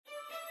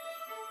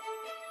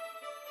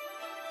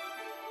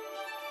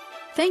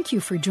Thank you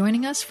for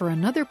joining us for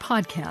another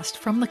podcast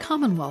from the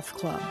Commonwealth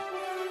Club.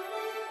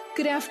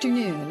 Good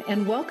afternoon,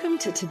 and welcome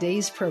to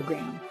today's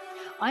program.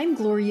 I'm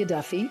Gloria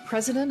Duffy,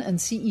 President and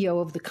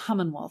CEO of the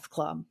Commonwealth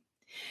Club.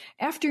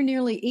 After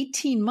nearly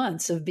 18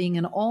 months of being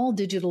an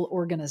all-digital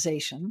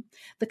organization,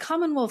 the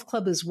Commonwealth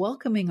Club is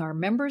welcoming our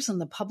members and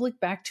the public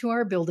back to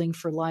our building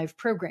for live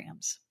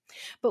programs.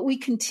 But we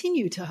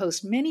continue to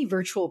host many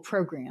virtual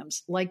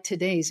programs like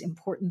today's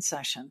important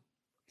session.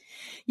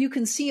 You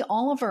can see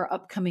all of our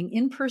upcoming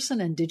in-person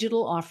and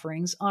digital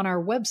offerings on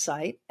our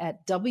website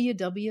at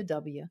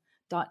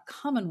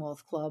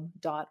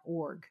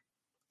www.commonwealthclub.org.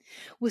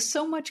 With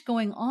so much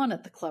going on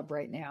at the club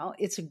right now,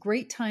 it's a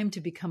great time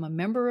to become a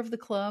member of the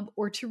club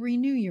or to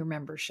renew your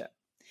membership,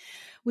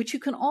 which you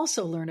can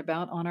also learn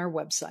about on our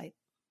website.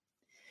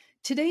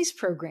 Today's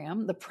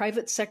program, The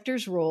Private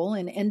Sector's Role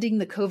in Ending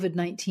the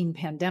COVID-19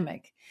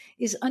 Pandemic,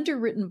 is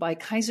underwritten by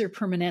Kaiser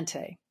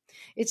Permanente.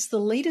 It's the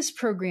latest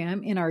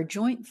program in our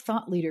joint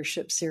thought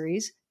leadership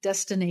series,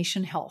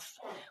 Destination Health,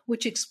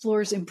 which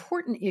explores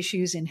important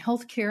issues in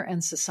healthcare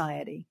and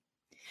society.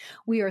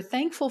 We are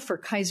thankful for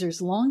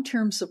Kaiser's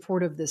long-term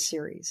support of this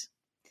series.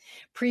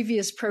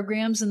 Previous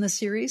programs in the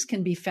series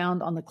can be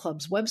found on the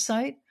club's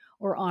website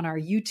or on our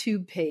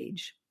YouTube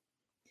page.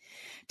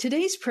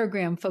 Today's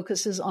program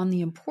focuses on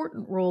the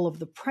important role of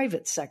the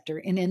private sector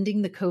in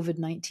ending the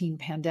COVID-19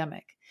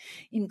 pandemic,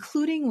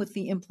 including with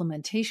the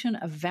implementation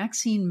of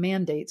vaccine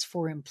mandates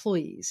for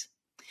employees.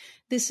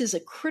 This is a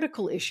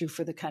critical issue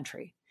for the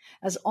country,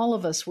 as all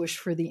of us wish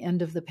for the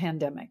end of the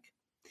pandemic.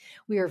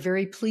 We are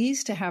very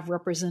pleased to have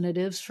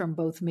representatives from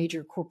both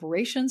major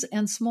corporations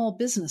and small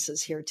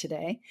businesses here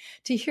today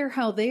to hear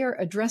how they are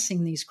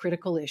addressing these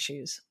critical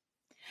issues.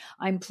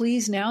 I'm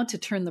pleased now to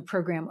turn the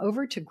program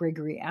over to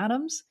Gregory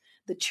Adams,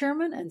 the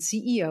Chairman and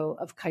CEO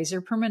of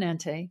Kaiser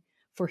Permanente,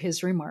 for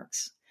his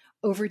remarks.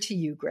 Over to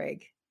you,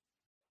 Greg.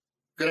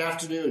 Good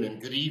afternoon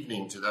and good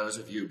evening to those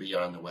of you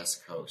beyond the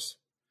West Coast.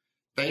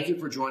 Thank you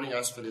for joining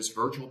us for this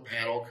virtual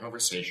panel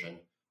conversation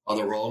on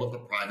the role of the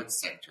private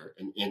sector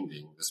in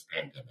ending this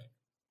pandemic.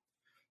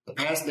 The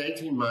past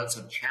 18 months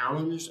have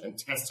challenged and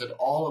tested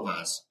all of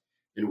us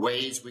in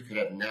ways we could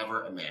have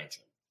never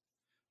imagined.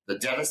 The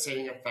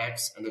devastating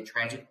effects and the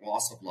tragic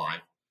loss of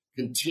life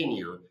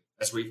continue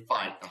as we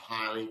fight the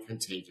highly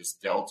contagious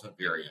Delta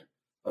variant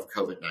of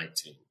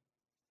COVID-19.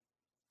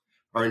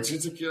 Our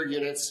intensive care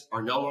units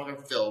are no longer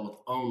filled with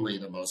only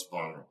the most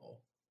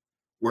vulnerable.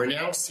 We're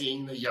now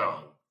seeing the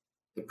young,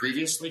 the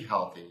previously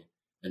healthy,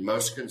 and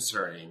most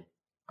concerning,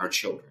 our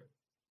children.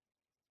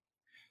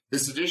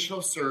 This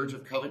additional surge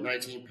of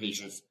COVID-19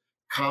 patients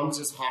comes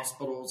as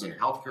hospitals and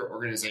healthcare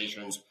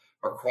organizations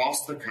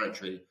across the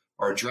country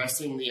are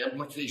addressing the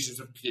implications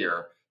of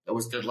care that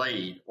was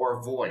delayed or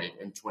avoided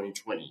in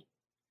 2020.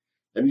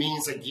 It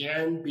means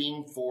again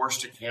being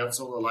forced to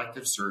cancel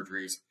elective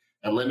surgeries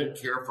and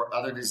limit care for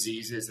other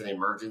diseases and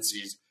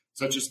emergencies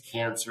such as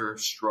cancer,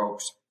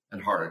 strokes,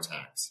 and heart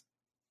attacks.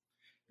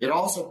 It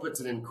also puts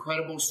an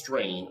incredible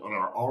strain on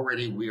our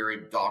already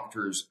wearied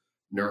doctors,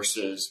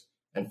 nurses,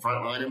 and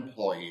frontline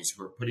employees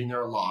who are putting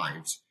their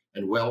lives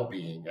and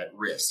well-being at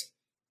risk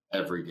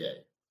every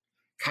day.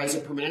 Kaiser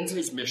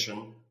Permanente's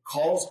mission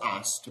calls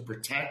us to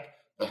protect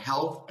the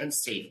health and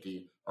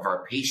safety of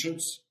our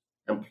patients,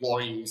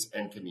 employees,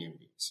 and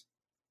communities.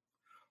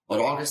 On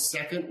August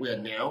 2nd, we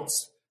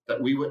announced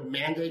that we would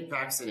mandate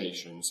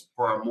vaccinations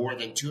for our more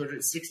than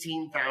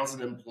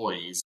 216,000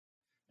 employees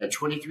and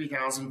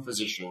 23,000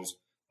 physicians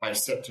by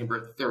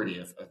September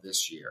 30th of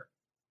this year.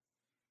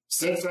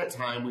 Since that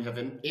time, we have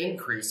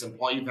increased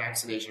employee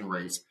vaccination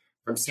rates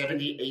from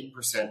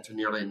 78% to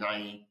nearly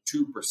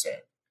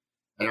 92%,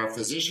 and our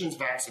physicians'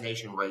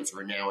 vaccination rates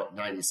are now at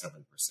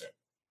 97%.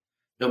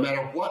 No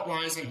matter what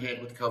lies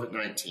ahead with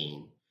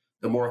COVID-19,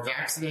 the more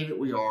vaccinated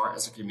we are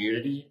as a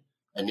community,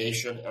 a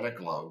nation, and a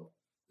globe,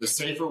 the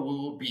safer we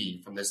will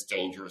be from this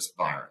dangerous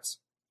virus.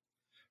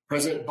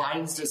 President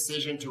Biden's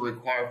decision to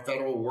require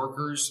federal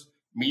workers,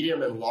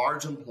 medium and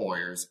large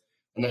employers,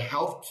 and the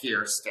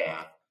healthcare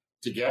staff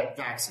to get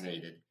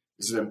vaccinated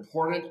is an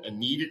important and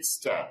needed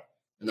step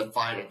in the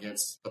fight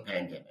against the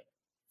pandemic.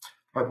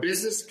 Our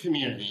business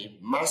community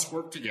must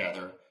work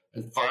together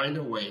and find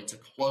a way to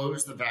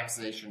close the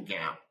vaccination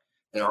gap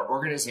in our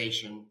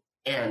organization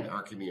and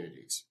our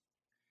communities.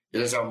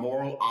 It is our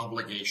moral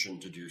obligation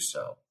to do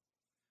so.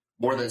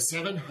 More than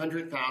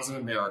 700,000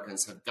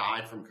 Americans have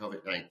died from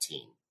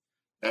COVID-19.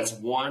 That's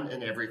 1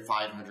 in every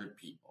 500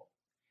 people.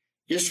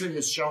 History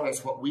has shown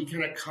us what we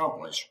can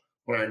accomplish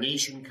when our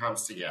nation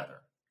comes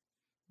together.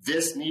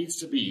 This needs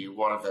to be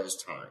one of those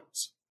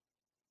times.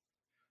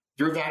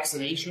 Through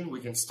vaccination, we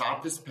can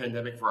stop this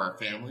pandemic for our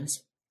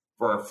families,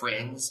 for our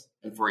friends,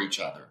 and for each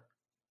other.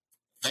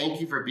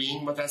 Thank you for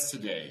being with us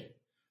today.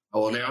 I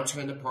will now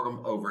turn the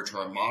program over to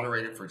our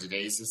moderator for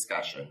today's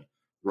discussion,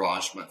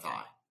 Raj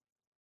Mathai.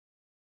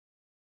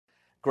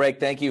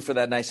 Greg, thank you for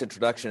that nice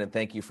introduction, and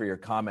thank you for your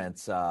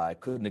comments. I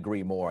couldn't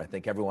agree more. I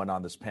think everyone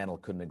on this panel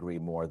couldn't agree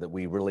more that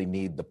we really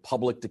need the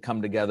public to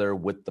come together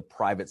with the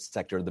private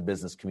sector, the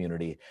business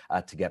community,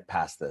 to get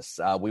past this.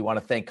 We want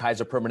to thank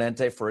Kaiser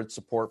Permanente for its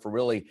support, for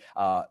really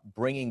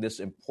bringing this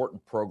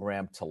important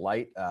program to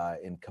light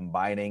in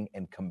combining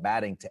and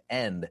combating to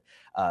end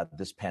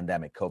this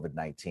pandemic,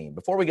 COVID-19.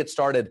 Before we get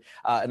started,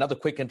 another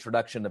quick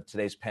introduction of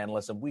today's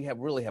panelists, and we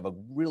have a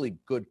really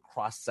good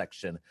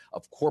cross-section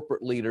of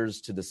corporate leaders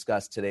to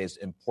discuss today's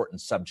important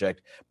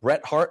subject.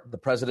 Brett Hart, the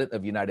president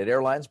of United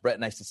Airlines. Brett,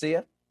 nice to see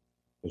you.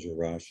 Pleasure,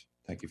 Raj.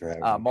 Thank you for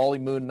having me. Molly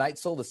Moon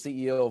Neitzel, the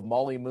CEO of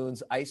Molly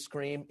Moon's Ice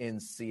Cream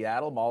in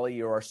Seattle. Molly,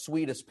 you're our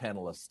sweetest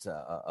panelist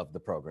of the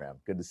program.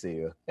 Good to see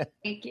you.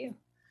 Thank you.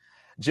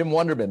 Jim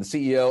Wunderman,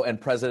 the CEO and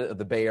president of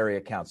the Bay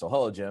Area Council.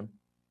 Hello, Jim.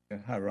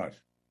 Hi, Raj.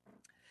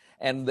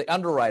 And the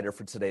underwriter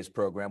for today's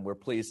program, we're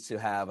pleased to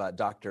have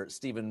Dr.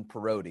 Stephen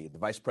Parodi, the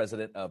Vice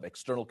President of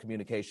External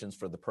Communications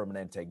for the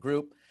Permanente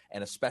Group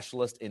and a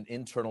specialist in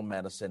internal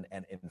medicine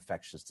and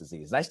infectious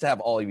disease. Nice to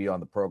have all of you on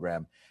the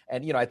program.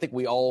 And, I think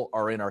we all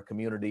are in our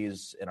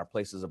communities, in our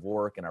places of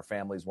work, and our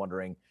families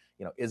wondering,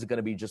 is it going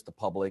to be just the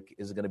public?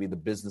 Is it going to be the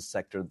business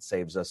sector that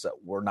saves us?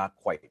 We're not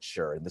quite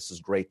sure. And this is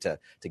great to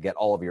get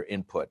all of your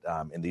input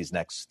in this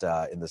next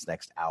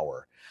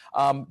hour.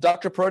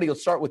 Dr. Parodi, let's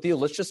start with you.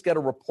 Let's just get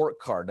a report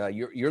card.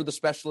 You're the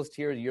specialist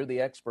here. You're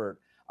the expert.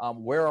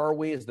 Where are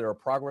we? Is there a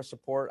progress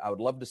report? I would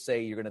love to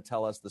say you're going to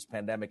tell us this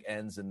pandemic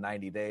ends in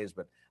 90 days,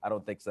 but I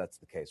don't think that's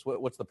the case.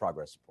 What's the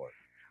progress report?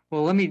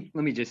 Well, let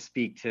me just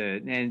speak to,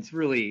 and it's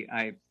really,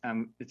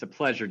 it's a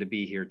pleasure to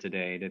be here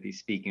today to be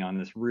speaking on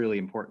this really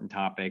important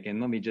topic.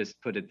 And let me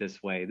just put it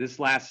this way. This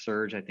last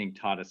surge, I think,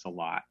 taught us a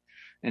lot.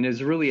 And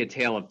it's really a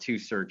tale of two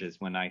surges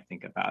when I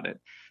think about it.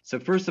 So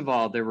first of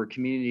all, there were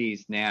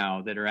communities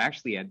now that are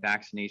actually at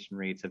vaccination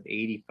rates of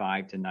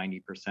 85 to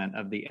 90%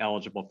 of the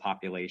eligible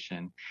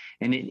population.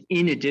 And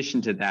in addition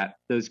to that,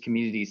 those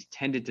communities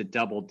tended to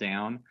double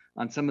down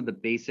on some of the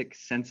basic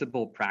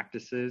sensible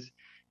practices,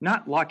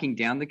 not locking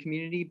down the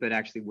community, but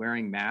actually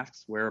wearing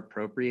masks where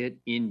appropriate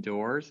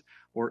indoors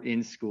or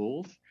in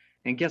schools.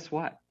 And guess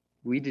what?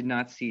 We did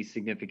not see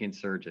significant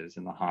surges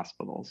in the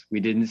hospitals. We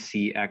didn't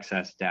see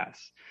excess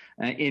deaths.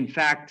 In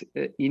fact,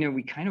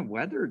 we kind of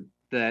weathered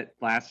that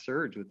last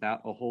surge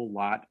without a whole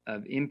lot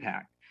of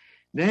impact.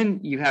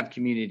 Then you have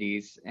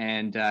communities,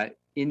 and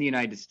in the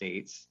United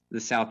States, the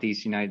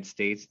Southeast United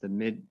States,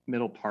 the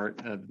middle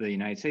part of the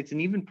United States, and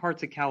even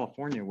parts of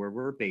California where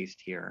we're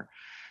based here,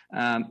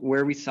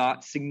 where we saw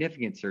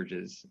significant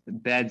surges,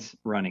 beds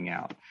running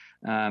out,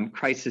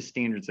 crisis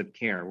standards of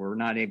care. We're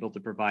not able to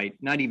provide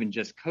not even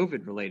just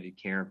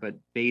COVID-related care, but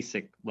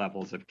basic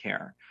levels of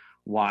care.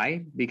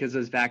 Why? Because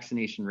those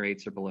vaccination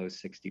rates are below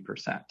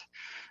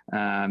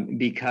 60%.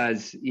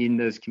 Because in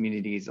those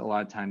communities, a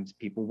lot of times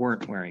people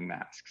weren't wearing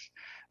masks.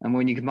 And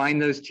when you combine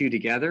those two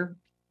together,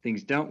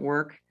 things don't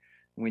work.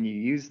 When you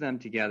use them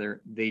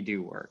together, they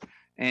do work.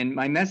 And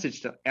my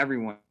message to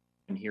everyone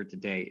here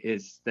today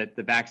is that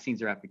the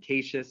vaccines are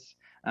efficacious.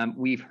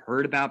 We've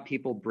heard about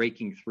people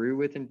breaking through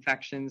with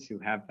infections who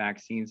have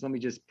vaccines. Let me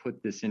just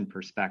put this in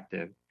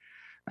perspective.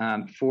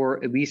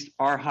 For at least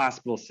our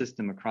hospital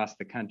system across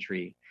the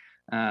country,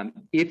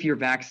 if you're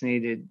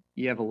vaccinated,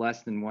 you have a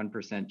less than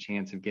 1%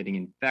 chance of getting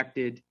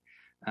infected.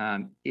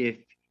 If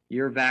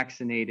you're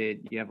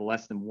vaccinated, you have a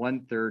less than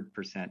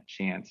 1/3%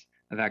 chance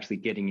of actually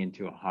getting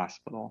into a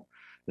hospital.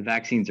 The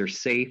vaccines are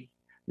safe.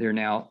 There are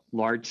now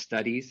large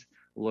studies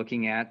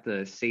looking at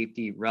the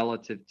safety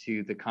relative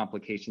to the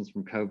complications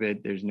from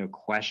COVID. There's no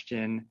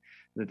question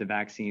that the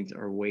vaccines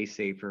are way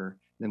safer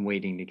than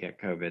waiting to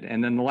get COVID.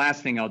 And then the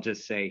last thing I'll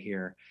just say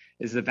here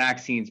is the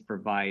vaccines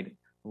provide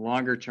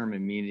longer term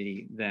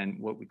immunity than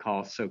what we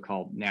call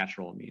so-called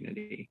natural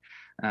immunity.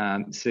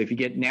 So if you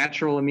get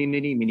natural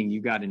immunity, meaning you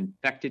got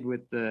infected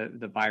with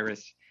the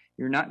virus,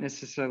 you're not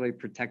necessarily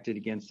protected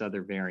against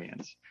other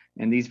variants.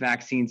 And these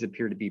vaccines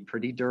appear to be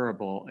pretty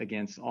durable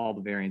against all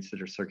the variants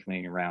that are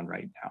circulating around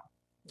right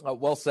now.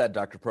 Well said,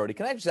 Dr. Parodi.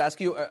 Can I just ask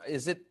you,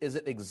 is it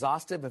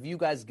exhaustive? Have you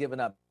guys given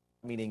up,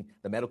 meaning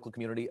the medical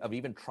community, of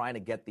even trying to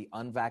get the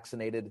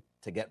unvaccinated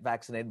to get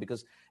vaccinated?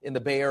 Because in the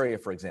Bay Area,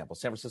 for example,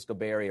 San Francisco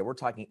Bay Area, we're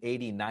talking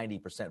 80,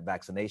 90%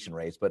 vaccination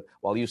rates. But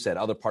while you said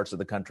other parts of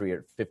the country are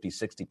at 50,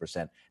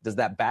 60%, does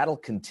that battle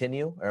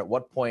continue? Or at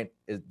what point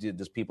do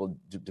people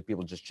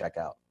just check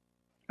out?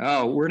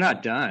 Oh, we're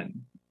not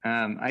done.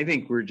 I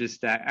think we're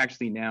just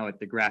actually now at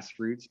the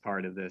grassroots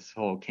part of this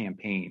whole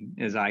campaign,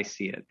 as I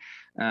see it.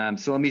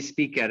 So let me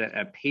speak at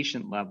a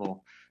patient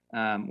level.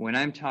 When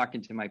I'm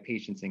talking to my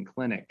patients in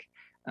clinic,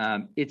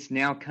 it's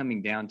now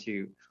coming down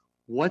to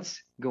what's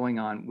going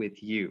on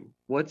with you?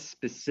 What's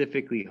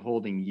specifically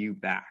holding you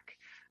back?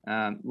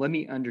 Let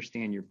me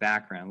understand your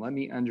background. Let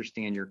me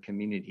understand your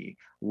community.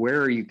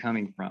 Where are you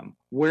coming from?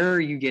 Where are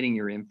you getting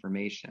your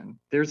information?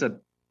 There's a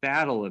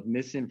battle of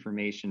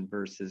misinformation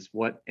versus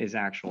what is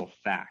actual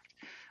fact.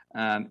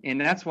 And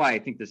that's why I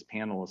think this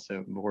panel is so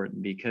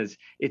important, because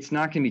it's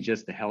not going to be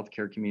just the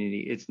healthcare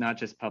community. It's not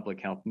just public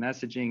health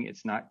messaging.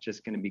 It's not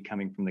just going to be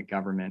coming from the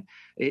government.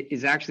 It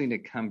is actually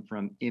going to come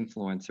from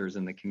influencers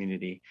in the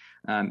community.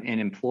 And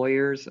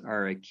employers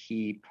are a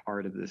key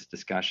part of this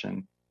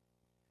discussion.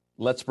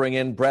 Let's bring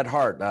in Brett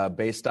Hart,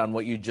 based on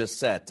what you just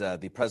said,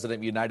 the president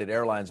of United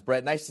Airlines.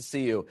 Brett, nice to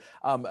see you.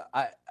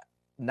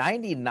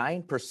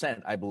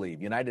 99%, I believe,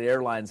 United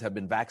Airlines have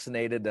been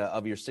vaccinated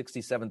of your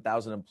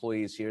 67,000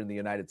 employees here in the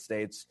United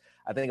States.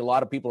 I think a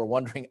lot of people are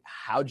wondering,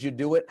 how'd you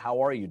do it?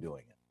 How are you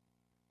doing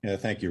it? Yeah,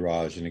 thank you,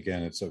 Raj. And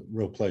again, it's a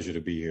real pleasure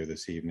to be here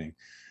this evening.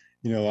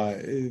 You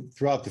know,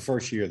 throughout the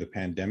first year of the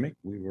pandemic,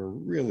 we were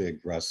really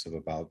aggressive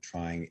about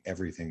trying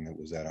everything that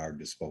was at our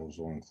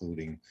disposal,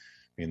 including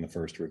being the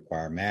first to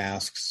require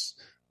masks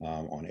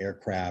on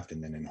aircraft,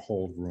 and then in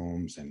hold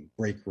rooms and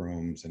break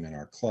rooms and in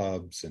our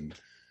clubs, and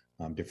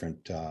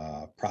different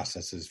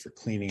processes for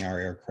cleaning our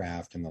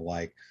aircraft and the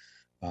like.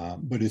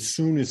 But as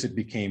soon as it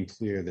became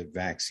clear that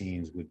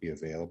vaccines would be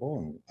available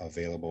and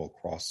available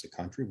across the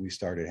country, we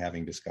started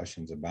having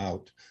discussions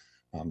about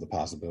the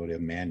possibility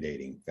of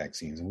mandating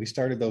vaccines. And we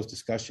started those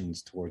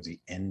discussions towards the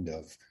end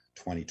of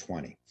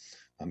 2020.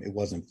 It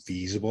wasn't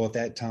feasible at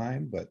that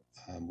time, but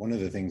one of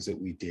the things that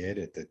we did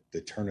at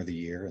the turn of the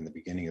year and the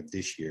beginning of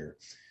this year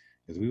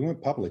is we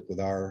went public with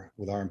our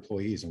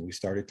employees, and we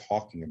started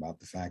talking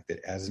about the fact that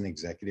as an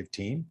executive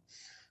team,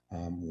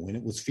 when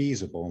it was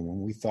feasible and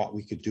when we thought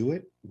we could do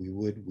it, we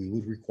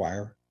would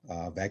require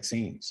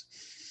vaccines.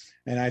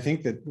 And I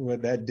think that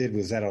what that did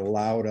was that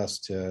allowed us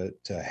to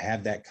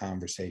have that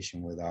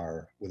conversation with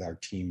our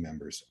team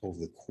members over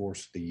the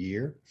course of the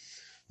year.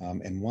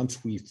 And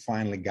once we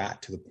finally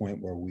got to the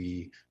point where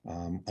we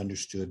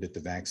understood that the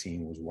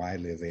vaccine was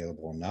widely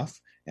available enough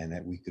and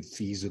that we could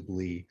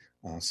feasibly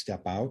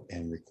step out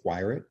and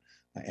require it,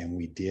 and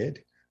we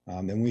did,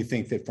 and we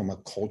think that from a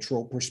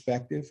cultural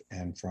perspective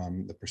and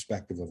from the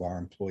perspective of our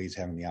employees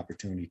having the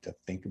opportunity to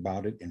think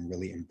about it and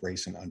really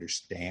embrace and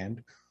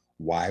understand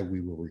why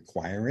we will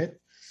require it,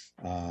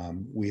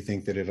 we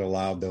think that it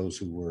allowed those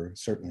who were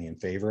certainly in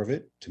favor of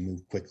it to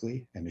move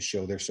quickly and to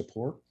show their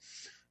support.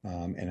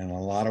 And in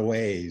a lot of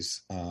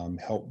ways,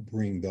 help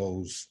bring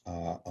those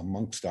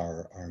amongst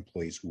our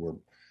employees who were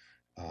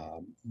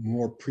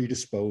more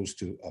predisposed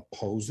to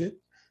oppose it,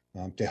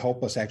 to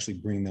help us actually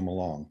bring them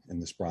along in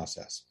this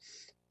process.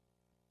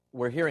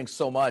 We're hearing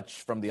so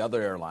much from the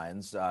other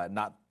airlines,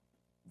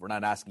 we're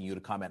not asking you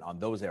to comment on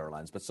those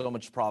airlines, but so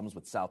much problems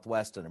with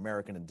Southwest and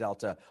American and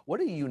Delta. What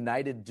did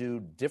United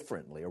do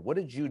differently, or what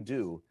did you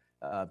do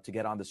to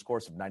get on this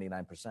course of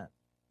 99%?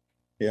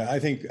 Yeah, I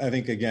think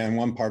again,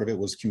 one part of it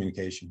was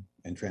communication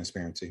and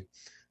transparency.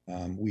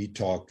 We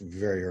talked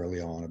very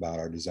early on about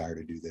our desire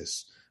to do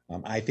this.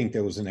 I think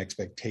there was an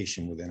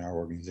expectation within our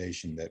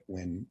organization that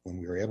when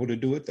we were able to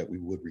do it, that we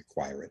would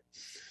require it.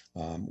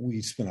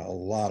 We spent a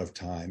lot of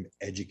time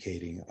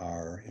educating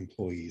our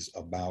employees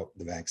about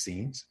the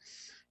vaccines.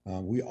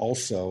 We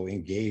also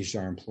engaged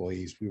our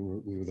employees. We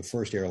were the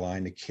first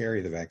airline to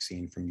carry the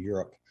vaccine from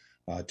Europe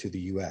to the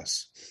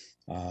U.S.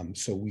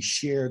 So we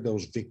shared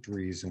those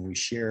victories, and we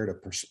shared a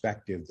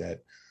perspective that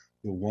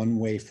the one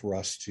way for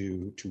us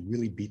to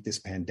really beat this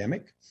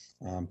pandemic,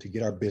 to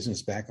get our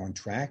business back on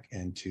track,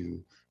 and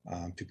to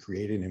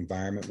create an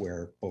environment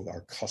where both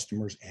our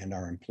customers and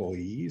our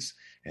employees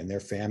and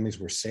their families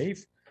were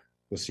safe,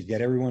 was to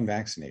get everyone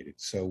vaccinated.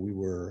 So we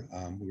were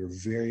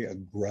very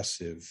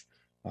aggressive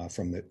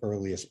from the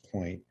earliest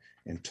point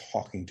in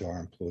talking to our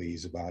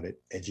employees about it,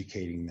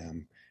 educating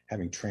them,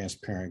 having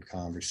transparent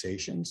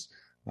conversations,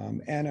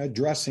 and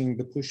addressing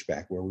the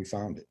pushback where we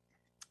found it.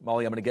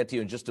 Molly, I'm going to get to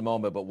you in just a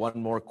moment, but one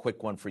more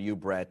quick one for you,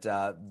 Brett.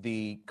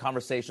 The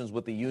conversations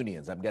with the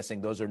unions, I'm guessing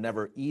those are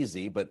never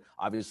easy, but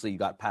obviously you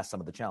got past some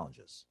of the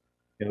challenges.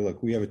 Yeah,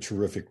 look, we have a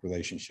terrific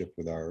relationship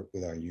with our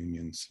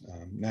unions.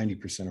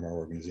 90% of our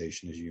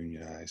organization is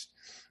unionized.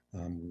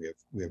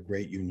 We have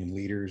great union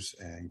leaders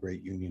and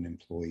great union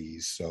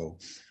employees. So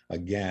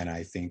again,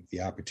 I think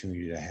the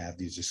opportunity to have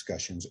these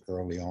discussions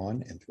early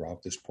on and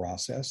throughout this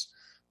process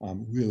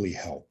really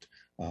helped.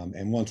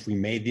 And once we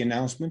made the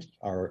announcement,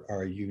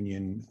 our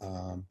union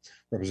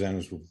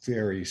representatives were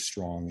very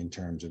strong in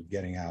terms of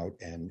getting out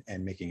and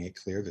making it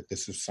clear that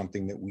this is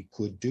something that we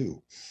could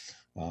do.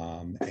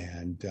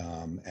 And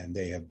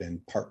they have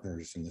been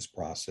partners in this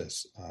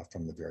process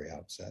from the very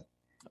outset.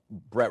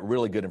 Brett,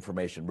 really good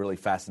information, really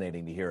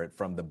fascinating to hear it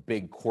from the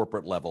big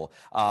corporate level.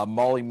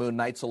 Molly Moon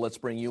Neitzel, let's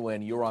bring you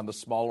in. You're on the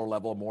smaller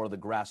level, more of the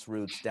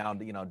grassroots, down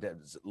to,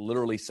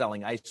 literally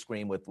selling ice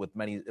cream with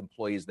many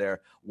employees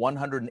there.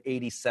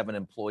 187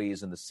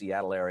 employees in the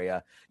Seattle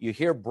area. You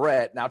hear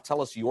Brett. Now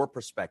tell us your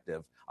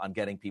perspective on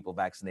getting people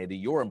vaccinated,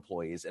 your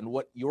employees, and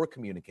what your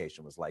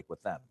communication was like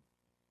with them.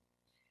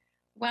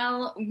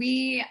 Well,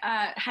 we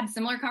had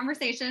similar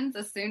conversations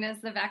as soon as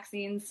the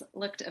vaccines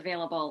looked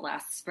available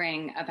last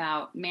spring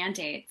about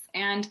mandates.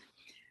 And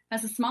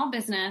as a small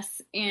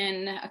business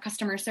in a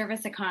customer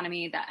service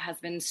economy that has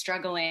been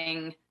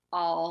struggling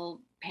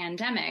all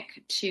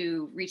pandemic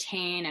to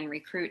retain and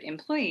recruit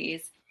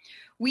employees,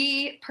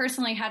 We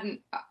personally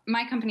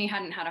my company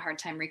hadn't had a hard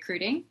time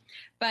recruiting,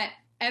 but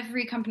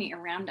every company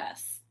around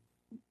us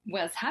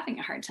was having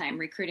a hard time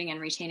recruiting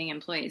and retaining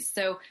employees.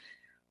 So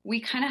we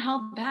kind of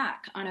held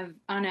back on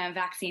a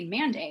vaccine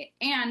mandate,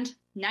 and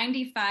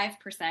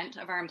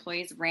 95% of our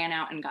employees ran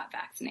out and got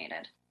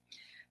vaccinated.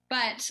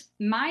 But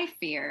my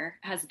fear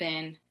has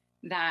been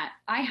that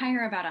I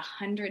hire about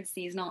 100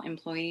 seasonal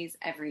employees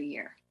every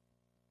year.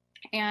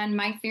 And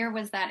my fear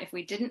was that if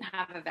we didn't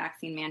have a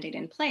vaccine mandate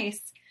in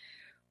place,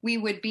 we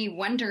would be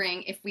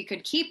wondering if we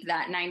could keep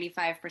that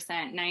 95%,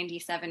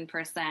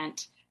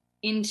 97%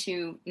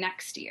 into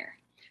next year.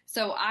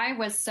 So I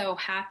was so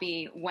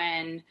happy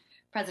when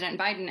President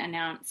Biden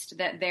announced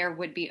that there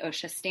would be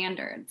OSHA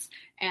standards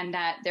and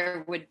that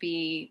there would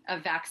be a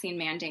vaccine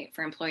mandate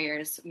for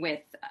employers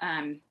with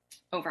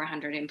over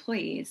 100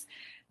 employees.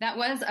 That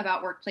was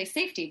about workplace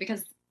safety,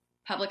 because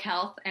public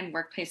health and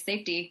workplace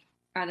safety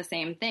are the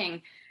same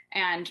thing.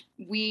 And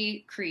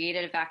we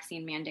created a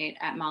vaccine mandate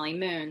at Molly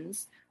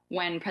Moons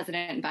when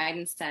President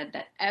Biden said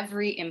that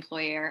every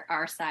employer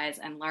our size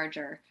and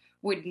larger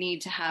would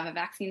need to have a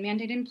vaccine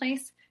mandate in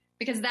place,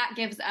 because that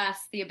gives us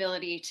the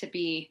ability to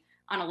be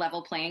on a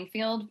level playing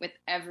field with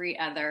every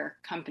other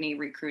company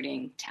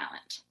recruiting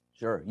talent.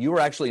 Sure. You were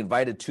actually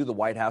invited to the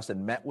White House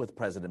and met with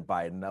President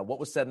Biden. What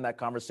was said in that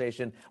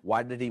conversation?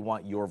 Why did he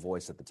want your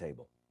voice at the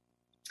table?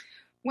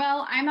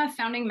 Well, I'm a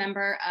founding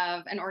member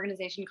of an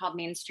organization called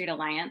Main Street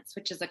Alliance,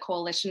 which is a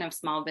coalition of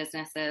small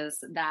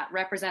businesses that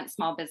represent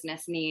small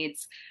business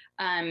needs,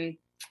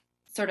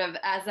 sort of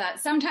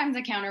as sometimes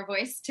a counter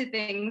voice to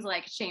things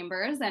like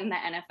Chambers and the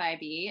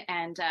NFIB.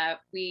 And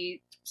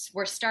we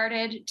were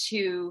started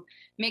to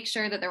make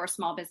sure that there were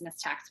small business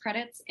tax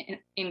credits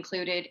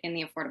included in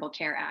the Affordable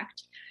Care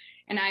Act.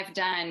 And I've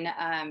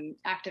done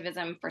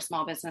activism for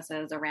small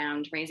businesses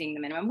around raising the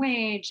minimum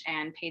wage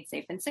and paid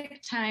safe and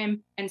sick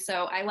time. And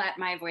so I let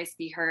my voice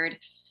be heard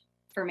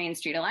for Main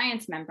Street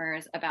Alliance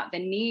members about the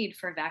need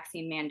for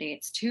vaccine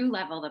mandates to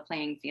level the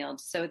playing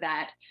field so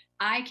that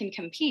I can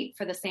compete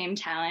for the same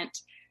talent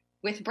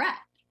with Brett.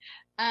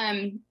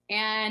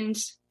 And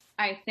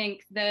I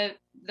think the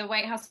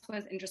White House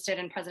was interested,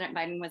 and President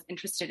Biden was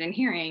interested in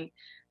hearing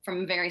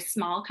from very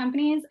small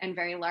companies and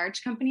very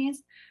large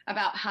companies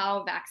about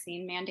how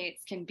vaccine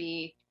mandates can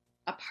be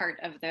a part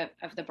of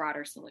the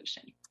broader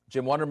solution.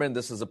 Jim Wunderman,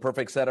 this is a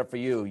perfect setup for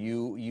you.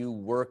 You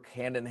work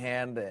hand in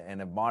hand and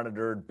have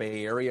monitored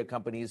Bay Area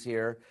companies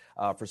here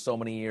for so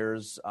many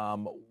years.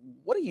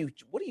 What are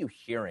you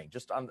hearing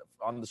just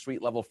on the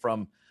street level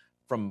from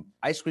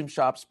ice cream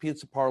shops,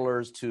 pizza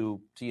parlors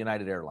to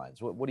United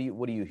Airlines? What are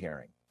you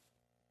hearing?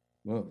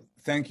 Well,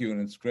 thank you,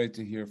 and it's great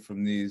to hear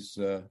from these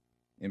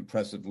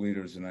impressive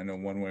leaders. And I know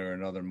one way or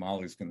another,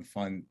 Molly's going to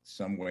find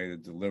some way to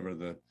deliver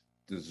the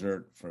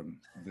dessert from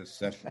this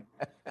session.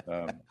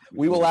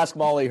 We will ask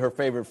Molly her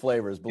favorite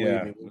flavors.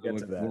 Believe me, we'll get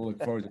to that. We'll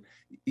look forward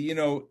to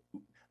it.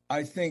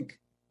 I think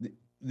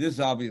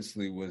this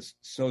obviously was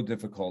so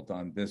difficult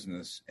on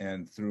business,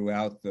 and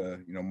throughout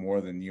the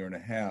more than year and a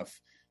half,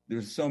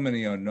 there's so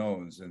many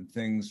unknowns, and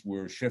things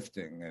were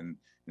shifting, and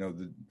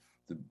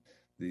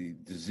the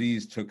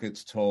disease took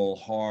its toll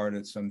hard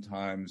at some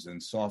times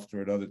and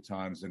softer at other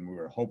times, and we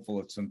were hopeful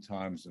at some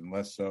times and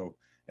less so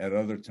at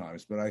other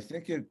times. But I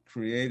think it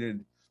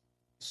created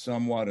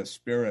somewhat a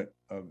spirit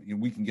of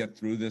we can get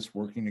through this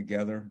working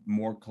together,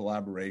 more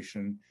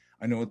collaboration.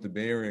 I know at the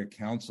Bay Area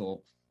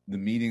Council, the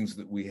meetings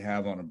that we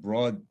have on a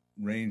broad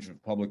range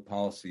of public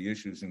policy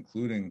issues,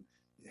 including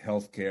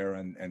healthcare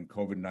and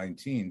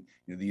COVID-19,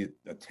 the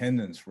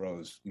attendance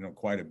rose,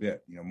 quite a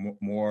bit.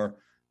 More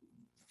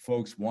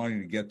folks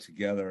wanting to get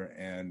together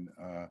and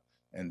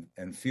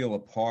feel a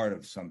part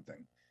of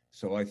something.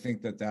 So I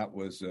think that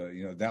was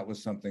that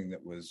was something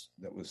that was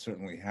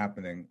certainly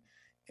happening,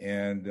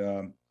 and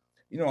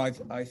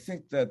I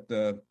think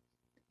that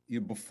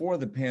before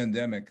the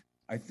pandemic,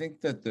 I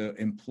think that the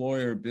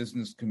employer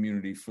business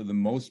community, for the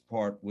most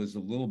part, was a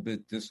little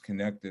bit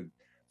disconnected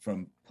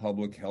from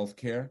public health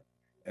care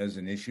as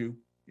an issue.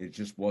 It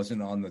just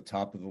wasn't on the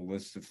top of the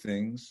list of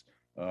things.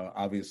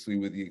 Obviously,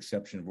 with the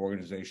exception of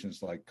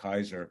organizations like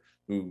Kaiser,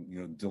 who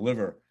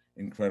deliver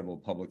incredible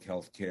public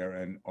health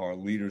care and are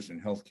leaders in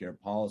healthcare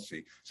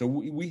policy. So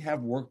we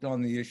have worked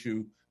on the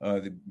issue.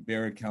 The Bay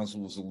Area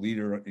Council was a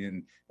leader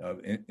in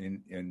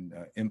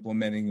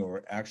implementing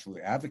or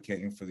actually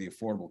advocating for the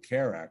Affordable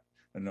Care Act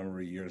a number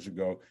of years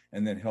ago,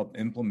 and then helped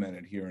implement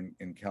it here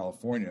in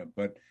California.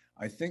 But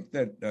I think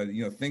that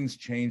things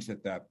changed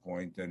at that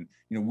point, and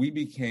we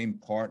became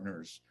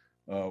partners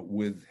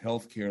with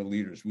healthcare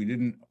leaders. We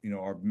didn't,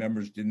 our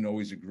members didn't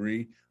always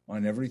agree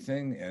on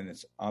everything, and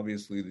it's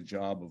obviously the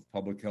job of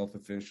public health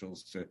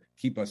officials to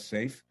keep us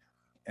safe.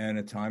 And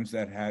at times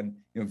that had,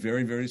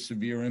 very, very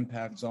severe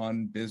impacts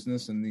on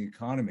business and the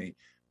economy.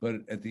 But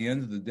at the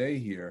end of the day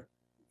here,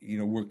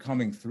 we're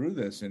coming through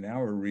this in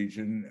our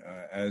region,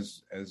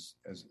 as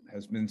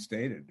has been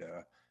stated,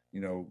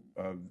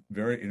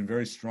 in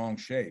very strong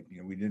shape.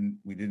 We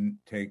didn't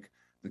take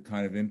the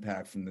kind of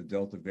impact from the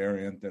Delta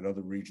variant that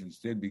other regions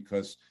did,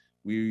 because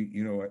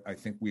I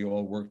think we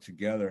all worked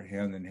together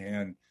hand in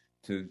hand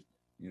to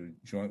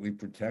jointly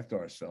protect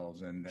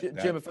ourselves. And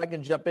Jim, if I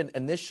can jump in,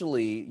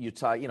 initially you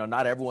talk,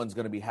 not everyone's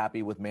going to be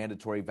happy with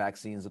mandatory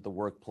vaccines at the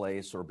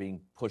workplace or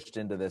being pushed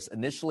into this.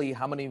 Initially,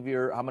 how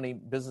many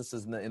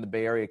businesses in the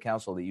Bay Area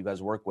Council that you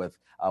guys work with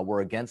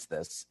were against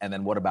this? And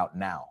then what about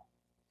now?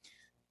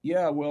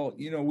 Yeah, well,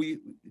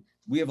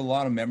 we have a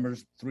lot of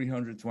members,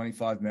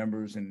 325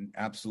 members in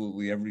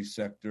absolutely every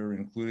sector,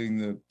 including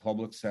the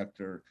public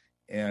sector.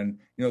 And,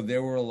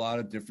 there were a lot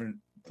of different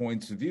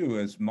points of view.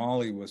 As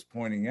Molly was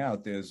pointing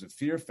out, there's a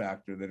fear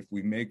factor that if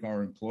we make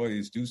our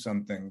employees do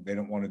something they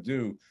don't want to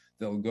do,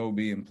 they'll go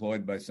be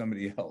employed by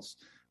somebody else.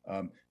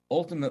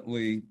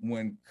 Ultimately,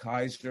 when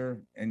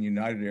Kaiser and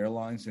United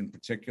Airlines in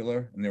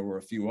particular, and there were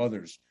a few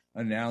others,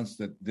 announced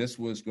that this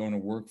was going to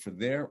work for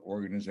their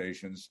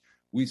organizations,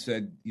 we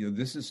said,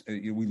 this is,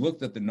 we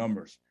looked at the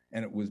numbers,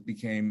 and it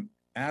became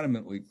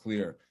adamantly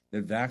clear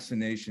that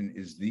vaccination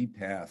is the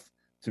path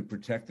to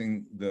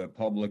protecting the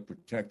public,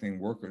 protecting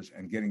workers,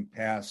 and getting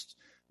past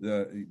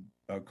the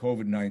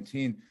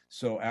COVID-19.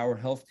 So our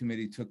health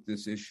committee took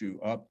this issue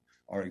up.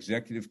 Our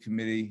executive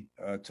committee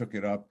took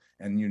it up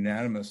and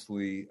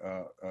unanimously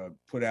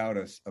put out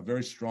a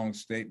very strong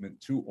statement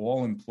to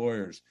all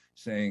employers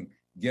saying,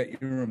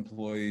 get your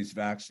employees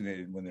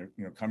vaccinated when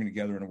they're coming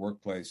together in a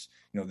workplace.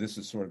 This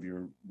is sort of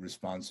your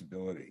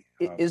responsibility.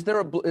 Is there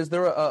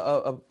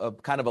a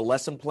kind of a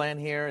lesson plan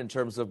here in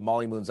terms of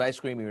Molly Moon's Ice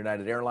Cream or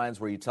United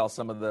Airlines, where you tell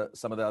some of the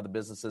other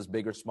businesses,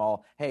 big or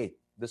small, hey,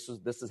 this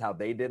is how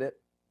they did it?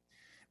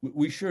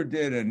 We sure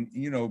did, and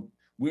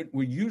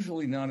we're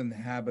usually not in the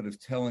habit of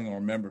telling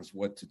our members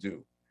what to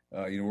do.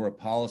 We're a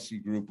policy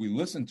group. We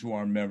listen to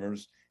our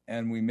members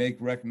and we make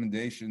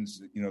recommendations,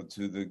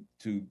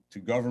 to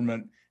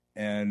government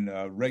and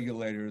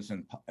regulators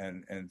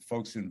and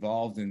folks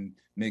involved in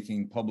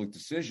making public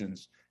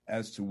decisions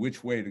as to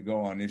which way to go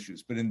on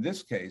issues. But in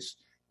this case,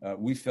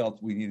 we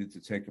felt we needed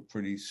to take a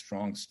pretty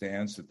strong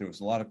stance, that there was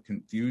a lot of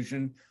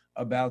confusion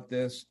about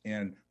this,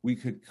 and we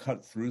could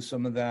cut through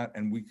some of that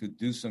and we could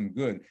do some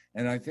good.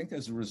 And I think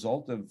as a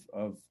result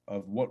of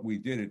what we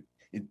did,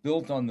 it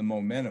built on the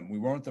momentum. We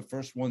weren't the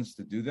first ones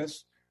to do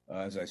this,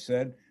 as I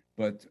said,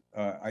 but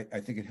I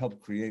think it helped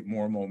create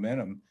more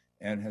momentum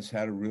and has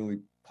had a really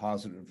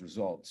positive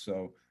result.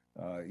 So,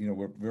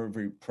 we're very,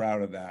 very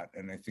proud of that.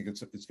 And I think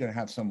it's going to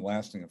have some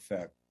lasting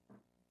effect.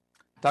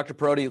 Dr.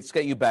 Parodi, let's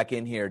get you back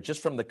in here.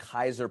 Just from the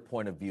Kaiser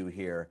point of view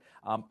here,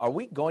 are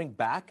we going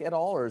back at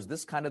all, or is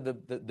this kind of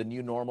the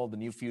new normal, the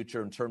new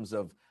future in terms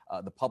of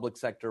the public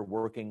sector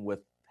working with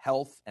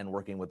health and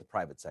working with the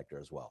private sector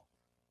as well?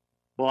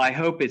 Well, I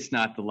hope it's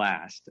not the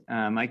last.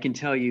 I can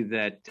tell you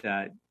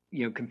that,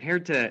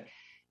 compared to,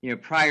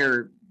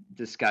 prior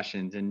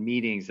discussions and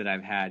meetings that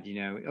I've had,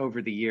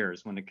 over the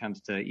years when it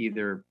comes to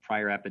either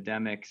prior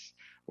epidemics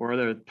or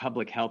other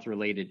public health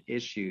related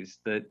issues,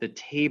 the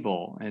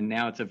table, and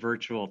now it's a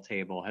virtual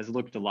table, has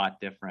looked a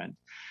lot different.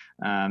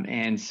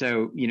 And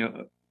so,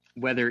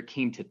 whether it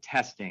came to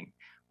testing,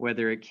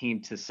 whether it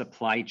came to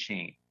supply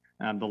chain,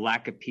 the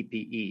lack of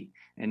PPE,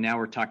 and now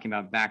we're talking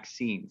about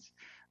vaccines,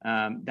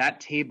 that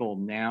table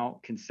now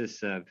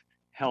consists of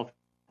health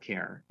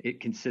care.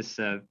 It consists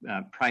of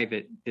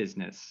private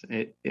business,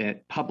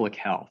 public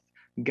health,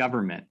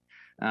 government.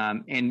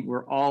 And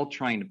we're all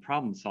trying to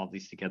problem solve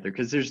these together,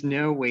 because there's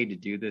no way to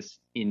do this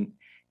in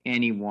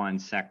any one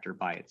sector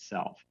by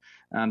itself.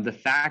 The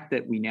fact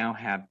that we now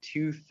have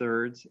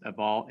 2/3 of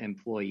all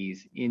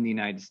employees in the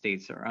United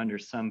States are under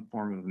some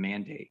form of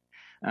mandate,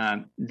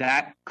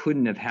 that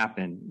couldn't have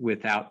happened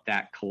without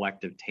that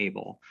collective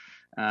table.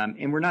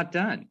 And we're not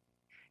done.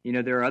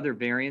 There are other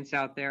variants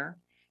out there.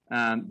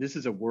 This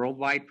is a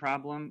worldwide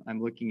problem.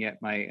 I'm looking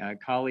at my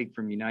colleague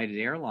from United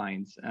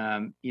Airlines.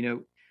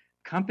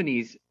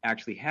 Companies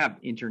actually have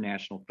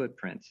international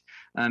footprints.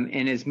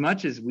 And as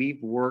much as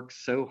we've worked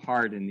so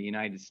hard in the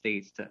United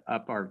States to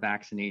up our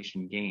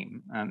vaccination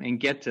game and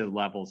get to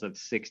levels of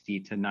 60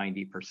 to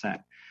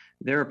 90%,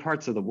 there are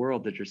parts of the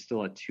world that are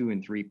still at 2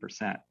 and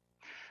 3%.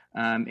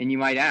 And you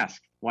might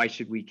ask, why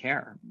should we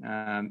care?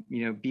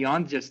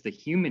 Beyond just the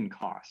human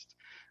cost,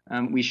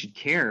 we should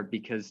care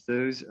because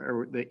those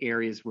are the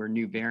areas where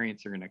new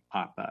variants are going to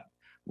pop up,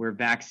 where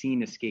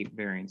vaccine escape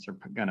variants are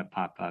going to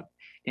pop up.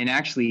 And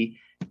actually,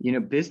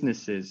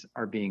 businesses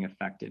are being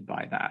affected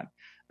by that.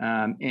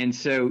 And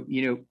so,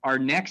 our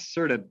next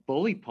sort of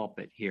bully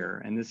pulpit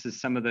here, and this is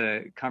some of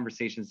the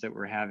conversations that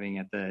we're having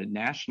at the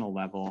national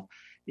level,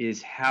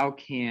 is how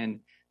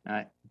can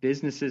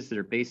businesses that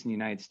are based in the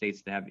United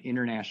States that have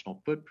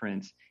international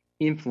footprints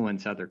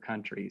influence other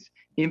countries,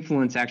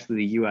 influence actually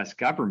the US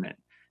government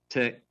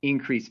to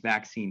increase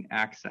vaccine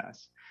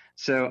access.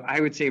 So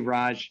I would say,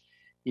 Raj,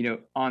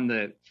 on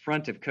the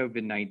front of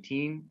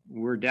COVID-19,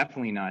 we're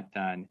definitely not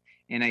done.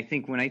 And I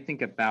think when I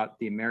think about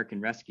the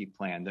American Rescue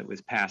Plan that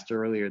was passed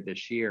earlier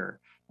this year,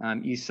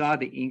 you saw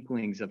the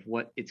inklings of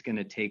what it's going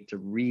to take to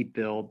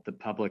rebuild the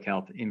public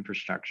health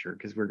infrastructure,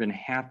 because we're going to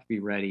have to be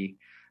ready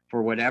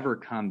for whatever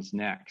comes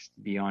next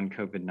beyond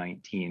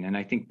COVID-19. And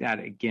I think that,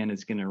 again,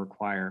 is going to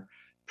require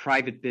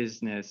private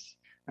business,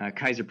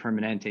 Kaiser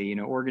Permanente,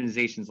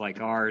 organizations like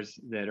ours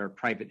that are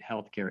private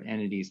healthcare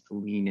entities to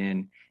lean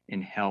in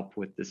and help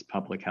with this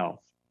public health.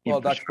 Well,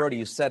 Dr. Perotti,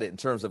 you said it in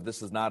terms of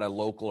this is not a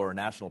local or a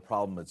national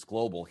problem, it's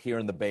global. Here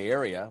in the Bay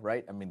Area,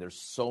 right? I mean, there's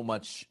so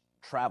much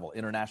travel,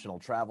 international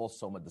travel,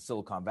 so much, the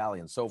Silicon Valley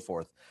and so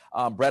forth.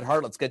 Brett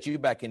Hart, let's get you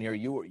back in here.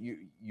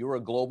 You're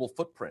a global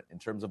footprint in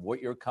terms of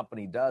what your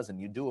company does,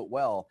 and you do it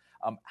well.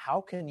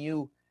 How can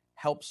you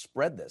help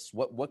spread this?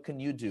 What can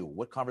you do?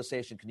 What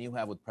conversation can you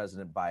have with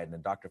President Biden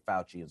and Dr.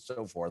 Fauci and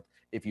so forth,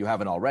 if you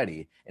haven't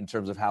already, in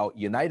terms of how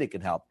United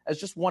can help, as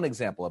just one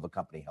example of a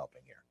company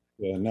helping here?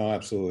 Yeah, no,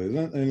 absolutely.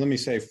 And let me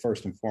say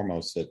first and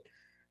foremost that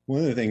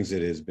one of the things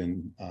that has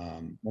been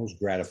most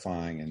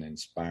gratifying and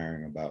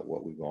inspiring about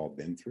what we've all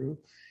been through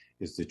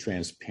is the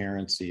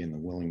transparency and the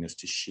willingness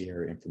to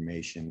share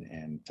information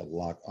and to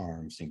lock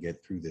arms and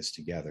get through this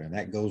together. And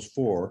that goes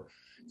for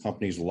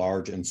companies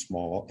large and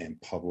small and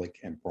public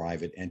and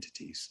private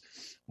entities.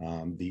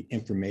 The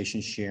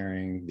information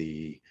sharing,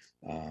 the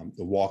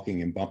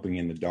walking and bumping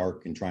in the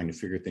dark and trying to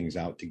figure things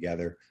out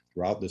together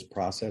throughout this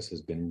process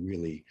has been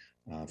really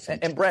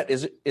and Brett,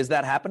 is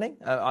that happening?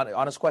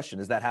 Honest question,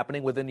 is that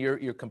happening within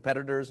your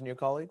competitors and your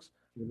colleagues?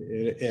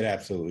 It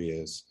absolutely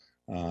is.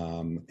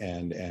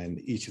 And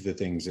each of the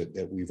things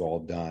that we've all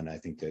done, I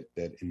think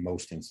that in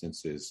most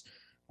instances,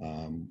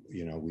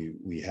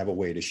 we have a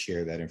way to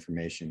share that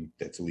information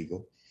that's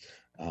legal.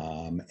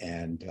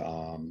 And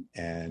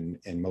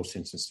in most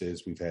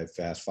instances, we've had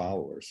fast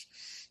followers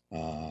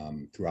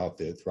throughout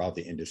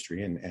the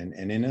industry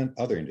and in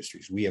other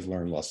industries. We have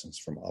learned lessons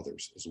from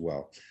others as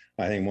well.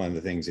 I think one of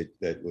the things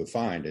that we'll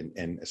find,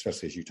 and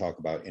especially as you talk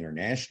about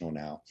international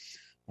now,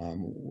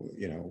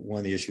 one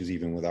of the issues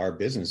even with our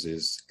business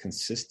is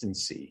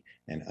consistency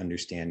and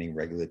understanding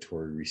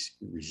regulatory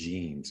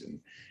regimes.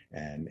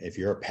 And if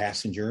you're a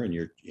passenger and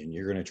you're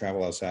going to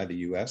travel outside the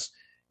U.S.,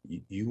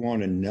 you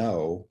want to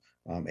know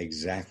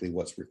exactly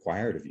what's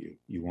required of you.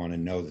 You want to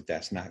know that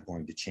that's not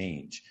going to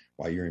change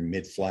while you're in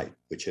mid-flight,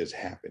 which has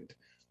happened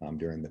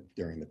during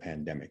the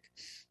pandemic.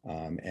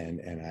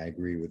 And I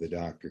agree with the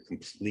doctor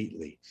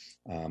completely.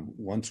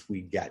 Once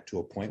we get to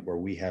a point where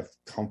we have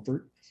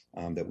comfort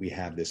that we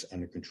have this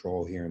under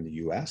control here in the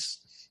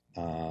U.S.,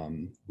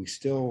 we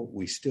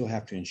still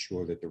have to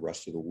ensure that the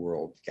rest of the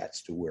world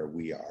gets to where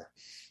we are.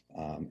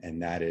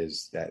 And that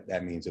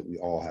means that we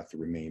all have to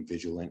remain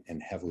vigilant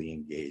and heavily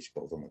engaged,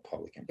 both on the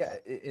public and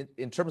private. Yeah,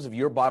 in terms of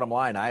your bottom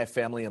line, I have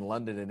family in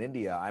London and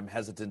India. I'm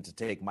hesitant to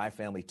take my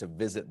family to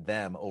visit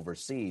them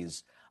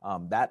overseas.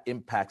 That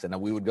impacts,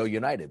 and we would go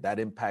United. That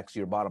impacts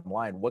your bottom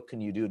line. What can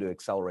you do to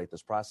accelerate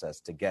this process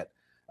to get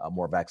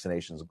more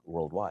vaccinations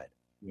worldwide?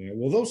 Yeah,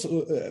 well,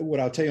 what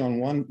I'll tell you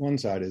on one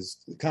side is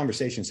the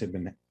conversations have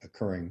been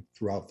occurring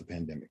throughout the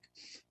pandemic.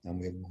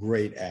 We have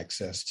great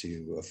access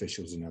to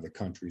officials in other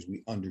countries.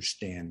 We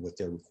understand what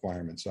their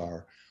requirements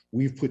are.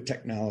 We've put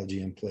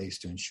technology in place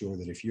to ensure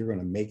that if you're going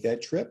to make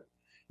that trip,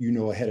 you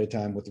know ahead of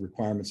time what the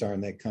requirements are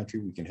in that country.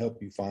 We can help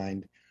you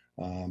find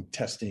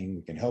testing.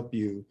 We can help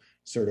you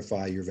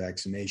certify your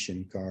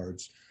vaccination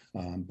cards.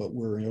 But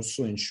we're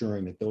also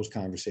ensuring that those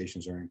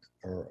conversations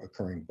are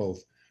occurring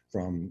both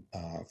from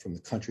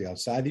the country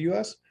outside the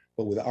U.S.,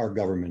 but with our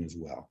government as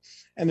well.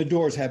 And the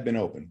doors have been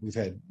open. We've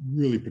had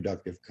really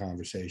productive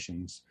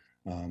conversations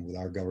with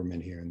our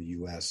government here in the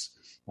U.S.,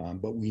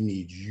 but we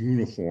need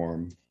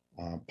uniform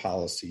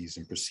policies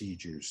and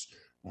procedures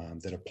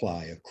that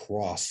apply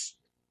across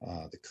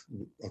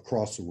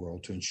the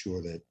world to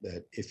ensure that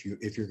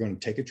if you're going to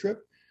take a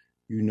trip,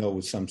 you know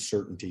with some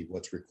certainty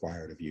what's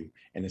required of you,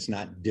 and it's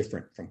not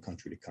different from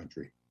country to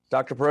country.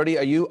 Dr. Perotti,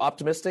 are you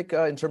optimistic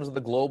in terms of the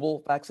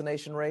global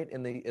vaccination rate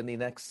in the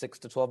next 6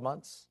 to 12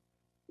 months?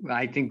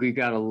 I think we've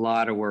got a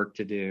lot of work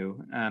to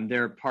do.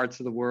 There are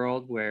parts of the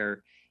world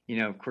where,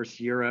 of course,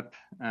 Europe,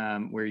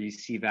 where you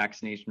see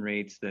vaccination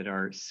rates that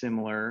are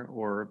similar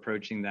or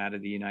approaching that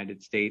of the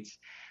United States.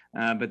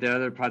 But there are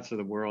other parts of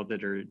the world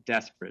that are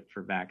desperate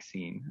for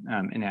vaccine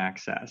and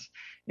access.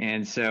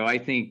 And so I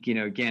think,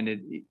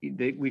 again,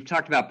 we've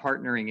talked about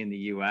partnering in the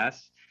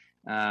U.S.,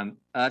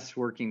 us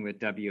working with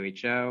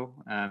WHO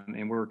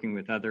and working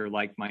with other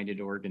like-minded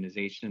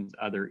organizations,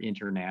 other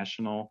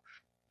international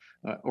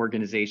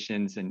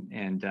organizations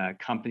and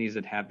companies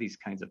that have these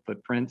kinds of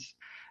footprints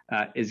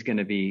is going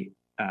to be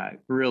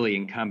really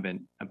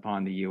incumbent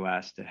upon the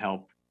U.S. to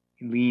help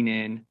lean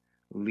in,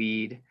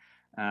 lead.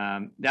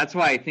 That's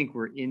why I think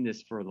we're in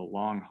this for the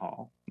long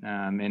haul.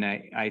 And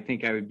I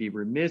think I would be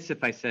remiss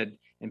if I said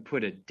and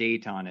put a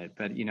date on it.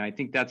 But, I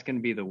think that's going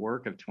to be the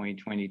work of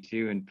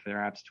 2022 and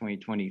perhaps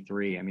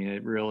 2023. I mean,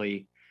 it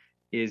really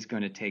is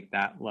going to take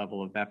that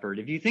level of effort.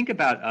 If you think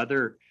about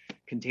other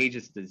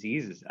contagious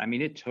diseases, I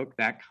mean, it took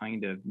that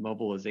kind of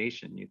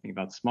mobilization. You think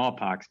about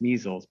smallpox,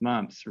 measles,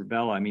 mumps,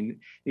 rubella. I mean,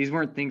 these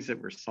weren't things that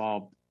were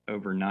solved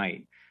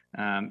overnight.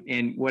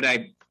 And what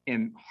I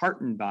am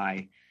heartened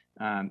by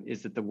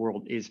is that the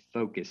world is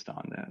focused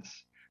on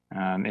this.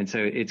 And so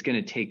it's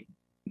going to take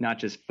not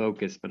just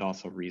focus, but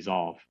also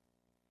resolve.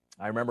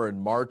 I remember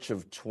in March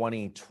of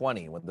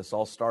 2020, when this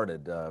all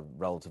started,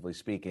 relatively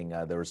speaking,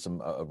 there was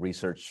some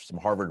research, some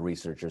Harvard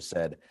researchers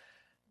said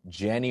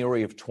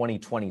January of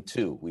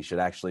 2022, we should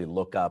actually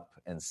look up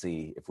and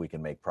see if we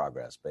can make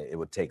progress. But it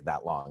would take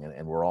that long,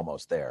 and we're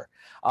almost there.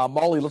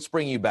 Molly, let's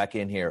bring you back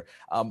in here.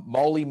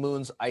 Molly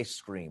Moon's Ice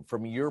Cream,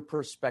 from your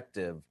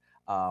perspective,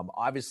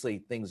 obviously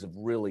things have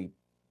really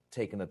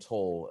taken a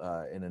toll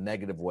in a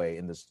negative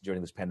way during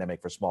this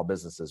pandemic for small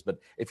businesses. But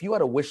if you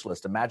had a wish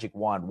list, a magic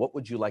wand, what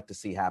would you like to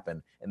see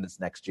happen in this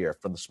next year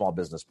from the small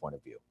business point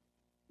of view?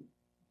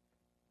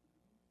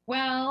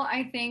 Well,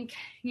 I think,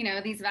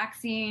 these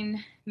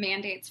vaccine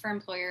mandates for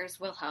employers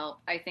will help.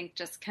 I think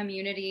just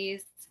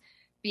communities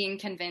being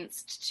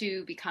convinced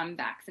to become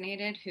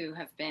vaccinated who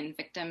have been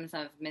victims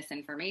of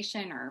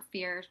misinformation or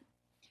fear.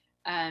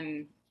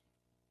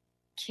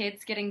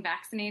 Kids getting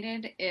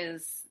vaccinated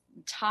is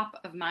top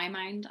of my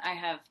mind. I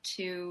have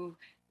two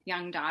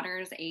young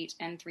daughters, 8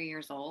 and 3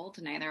 years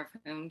old, neither of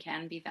whom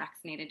can be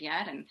vaccinated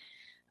yet. And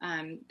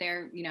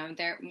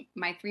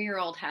my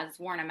 3-year-old has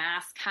worn a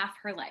mask half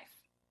her life.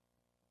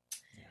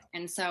 Yeah.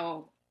 And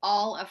so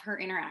all of her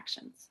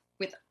interactions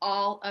with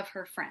all of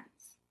her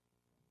friends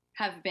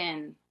have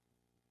been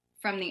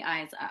from the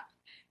eyes up.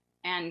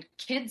 And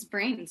kids'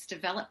 brains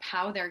develop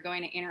how they're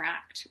going to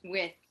interact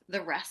with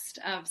the rest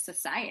of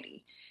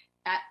society.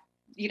 At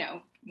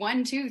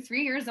 1, 2,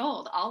 3 years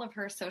old, all of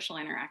her social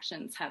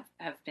interactions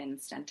have been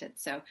stunted.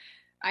 So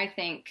I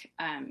think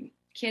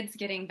kids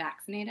getting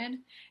vaccinated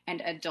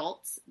and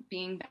adults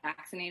being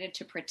vaccinated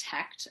to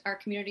protect our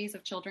communities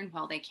of children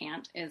while they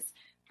can't is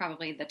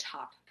probably the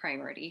top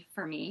priority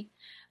for me.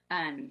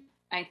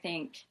 I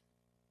think,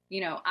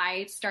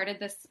 I started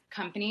this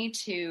company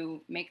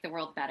to make the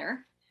world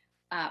better,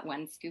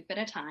 one scoop at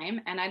a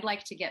time. And I'd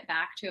like to get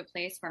back to a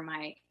place where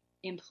my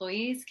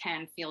employees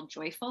can feel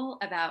joyful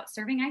about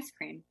serving ice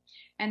cream.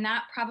 And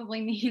that probably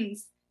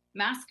means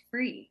mask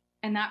free.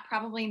 And that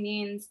probably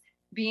means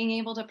being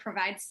able to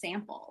provide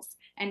samples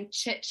and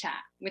chit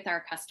chat with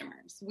our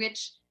customers,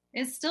 which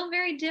is still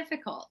very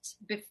difficult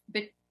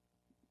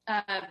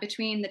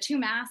between the 2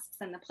 masks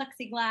and the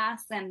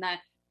plexiglass and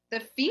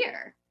the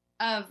fear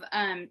of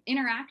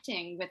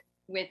interacting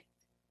with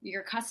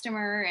your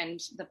customer and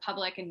the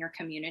public and your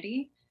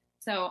community.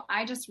 So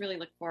I just really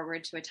look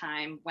forward to a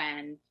time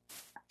when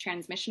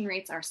transmission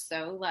rates are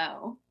so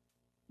low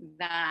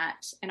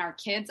and our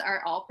kids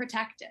are all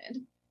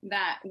protected,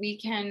 that we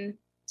can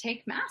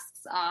take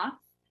masks off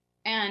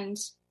and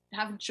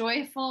have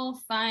joyful,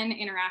 fun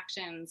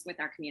interactions with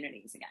our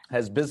communities again.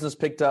 Has business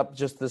picked up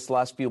just this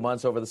last few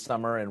months over the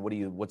summer? And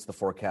what's the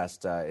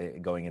forecast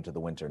going into the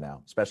winter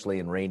now, especially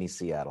in rainy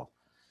Seattle?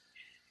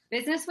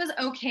 Business was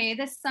okay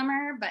this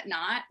summer, but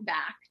not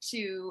back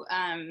to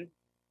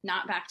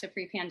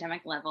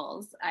pre-pandemic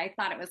levels. I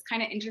thought it was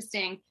kind of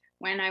interesting.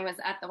 When I was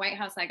at the White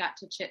House, I got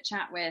to chit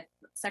chat with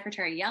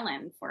Secretary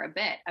Yellen for a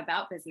bit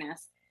about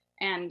business,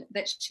 and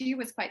that she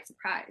was quite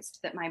surprised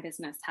that my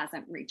business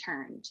hasn't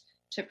returned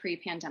to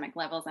pre-pandemic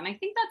levels. And I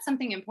think that's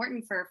something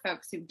important for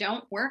folks who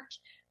don't work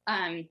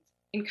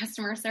in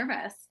customer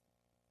service.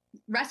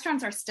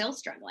 Restaurants are still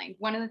struggling.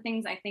 One of the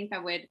things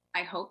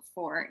I hope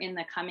for in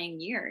the coming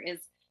year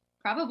is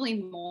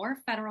probably more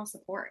federal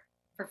support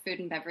for food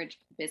and beverage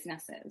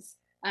businesses,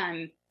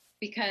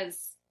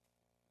 because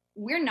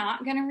we're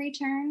not going to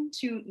return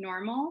to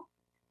normal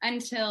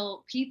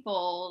until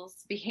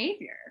people's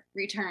behavior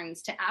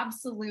returns to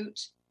absolute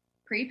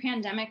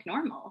pre-pandemic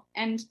normal.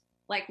 And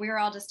like we were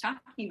all just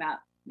talking about,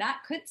 that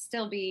could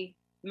still be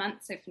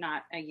months, if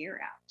not a year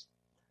out.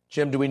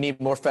 Jim, do we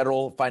need more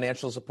federal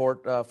financial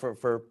support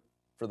for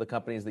the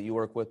companies that you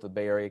work with, the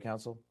Bay Area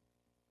Council?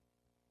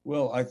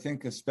 Well, I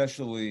think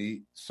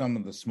especially some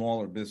of the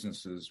smaller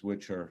businesses,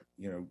 which are,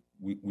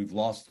 we've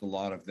lost a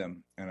lot of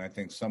them, and I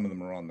think some of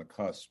them are on the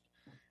cusp.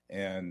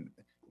 And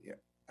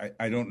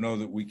I don't know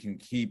that we can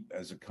keep,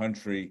 as a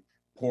country,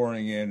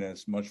 pouring in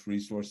as much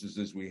resources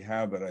as we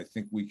have, but I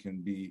think we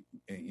can be,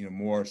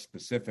 more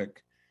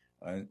specific,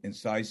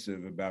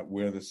 incisive about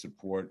where the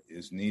support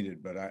is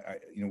needed. But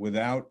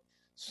without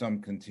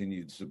some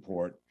continued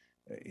support,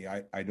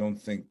 I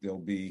don't think there'll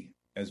be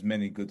as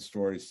many good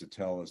stories to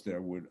tell as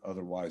there would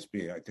otherwise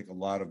be. I think a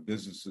lot of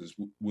businesses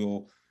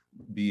will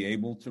be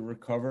able to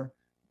recover,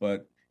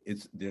 but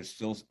there's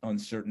still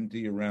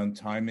uncertainty around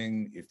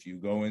timing. If you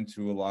go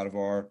into a lot of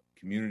our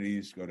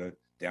communities, go to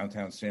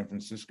downtown San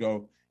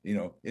Francisco,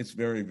 it's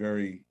very,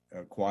 very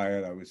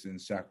quiet. I was in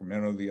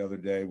Sacramento the other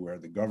day, where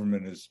the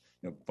government is,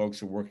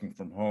 folks are working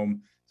from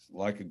home. It's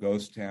like a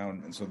ghost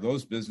town. And so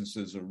those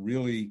businesses are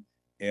really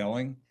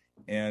ailing.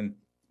 And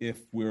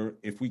if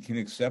we can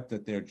accept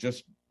that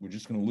we're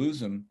just going to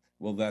lose them,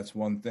 well, that's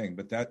one thing,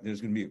 but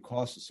there's going to be a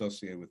cost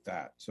associated with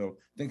that. So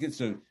I think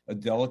it's a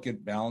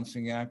delicate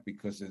balancing act,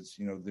 because it's,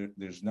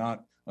 there's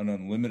not an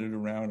unlimited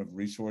amount of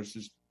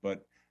resources,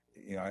 but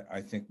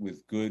I think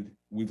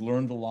we've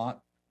learned a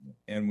lot,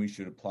 and we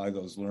should apply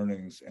those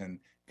learnings and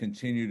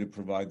continue to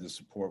provide the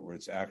support where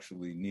it's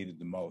actually needed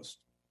the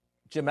most.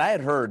 Jim, I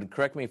had heard,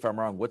 correct me if I'm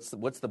wrong, what's the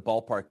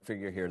ballpark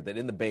figure here, that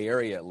in the Bay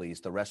Area at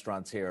least, the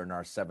restaurants here in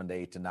our 7 to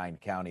 8 to 9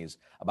 counties,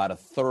 about a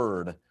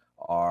third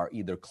are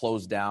either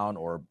closed down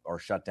or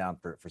shut down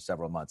for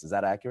several months. Is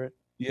that accurate?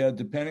 Yeah,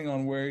 depending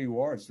on where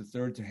you are, it's a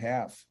third to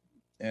half,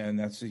 and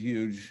that's a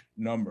huge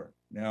number.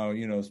 Now,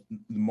 the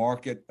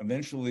market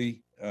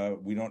eventually,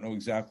 we don't know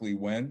exactly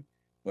when,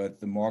 but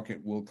the market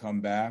will come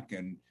back,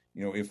 and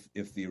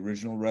if the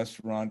original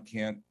restaurant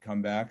can't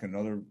come back,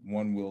 another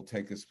one will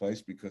take its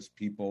place because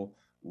people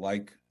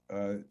like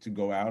to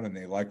go out and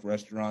they like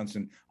restaurants.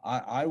 And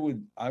I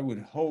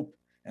would hope,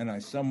 and I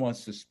somewhat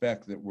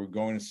suspect, that we're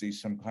going to see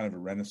some kind of a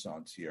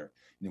renaissance here.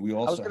 We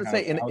also I was going to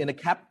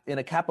say, in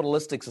a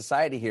capitalistic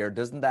society here,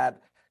 doesn't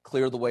that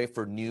clear the way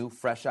for new,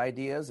 fresh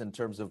ideas in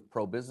terms of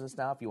pro-business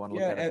now, if you want to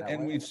look at it that way?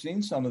 And we've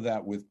seen some of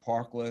that with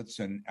parklets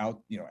and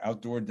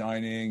outdoor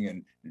dining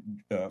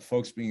and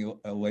folks being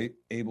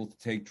able to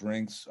take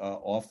drinks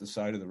off the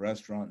side of the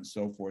restaurant and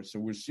so forth. So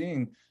we're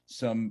seeing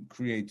some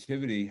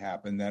creativity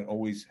happen that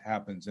always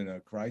happens in a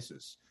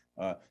crisis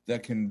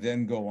that can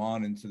then go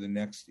on into the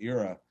next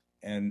era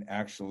and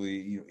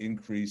actually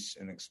increase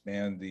and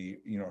expand the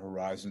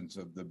horizons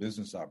of the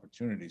business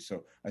opportunity.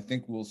 So I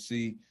think we'll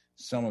see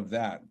some of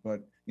that,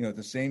 but at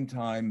the same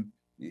time,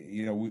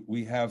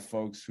 we have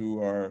folks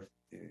who are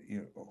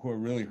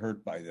really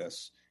hurt by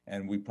this,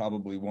 and we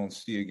probably won't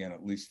see again,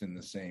 at least in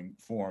the same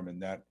form.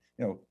 And that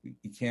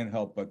you can't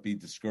help but be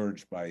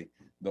discouraged by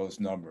those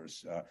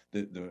numbers.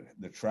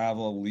 The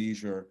travel,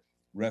 leisure,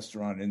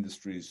 restaurant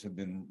industries have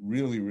been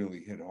really,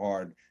 really hit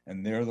hard,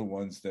 and they're the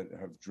ones that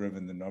have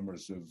driven the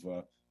numbers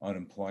of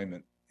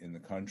unemployment in the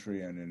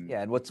country.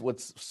 And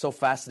what's so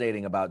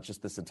fascinating about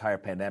just this entire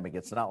pandemic,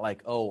 it's not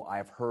like, oh,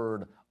 I've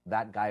heard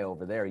that guy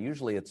over there.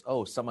 Usually it's,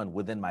 oh, someone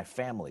within my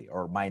family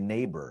or my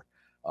neighbor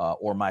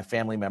or my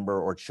family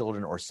member or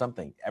children or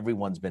something.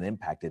 Everyone's been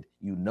impacted.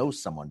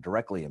 Someone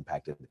directly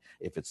impacted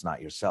if it's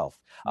not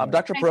yourself.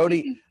 Dr.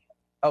 Parodi.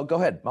 Oh, go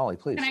ahead, Molly,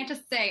 please. Can I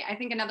just say, I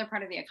think another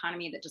part of the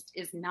economy that just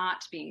is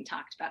not being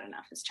talked about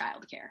enough is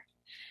childcare.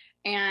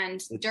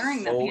 And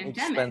during the pandemic,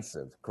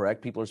 expensive,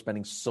 correct? People are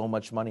spending so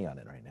much money on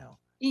it right now.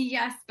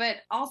 Yes, but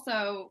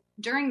also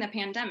during the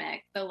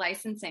pandemic, the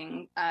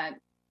licensing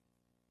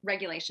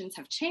regulations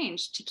have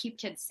changed to keep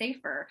kids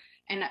safer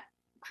and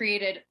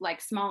created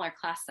smaller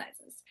class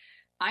sizes.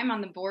 I'm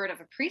on the board of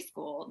a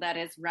preschool that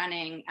is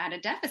running at a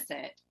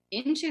deficit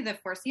into the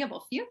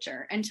foreseeable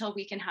future until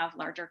we can have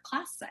larger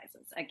class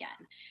sizes again.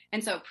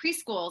 And so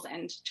preschools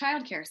and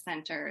childcare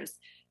centers,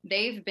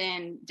 they've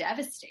been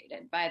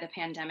devastated by the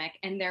pandemic,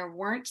 and there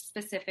weren't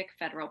specific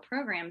federal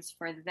programs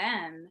for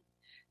them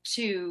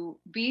to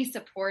be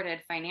supported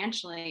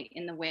financially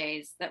in the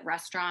ways that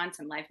restaurants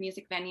and live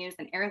music venues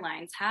and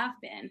airlines have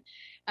been.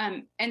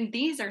 And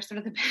these are sort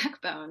of the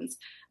backbones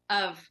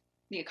of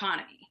the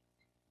economy.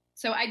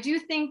 So I do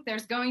think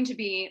there's going to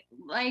be,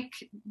 like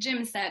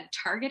Jim said,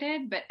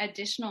 targeted but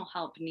additional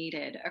help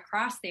needed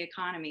across the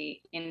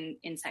economy in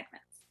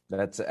segments.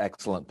 That's an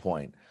excellent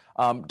point.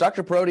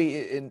 Dr.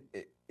 Parodi,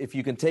 if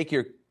you can take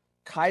your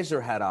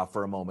Kaiser hat off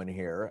for a moment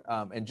here,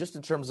 and just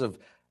in terms of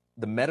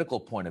the medical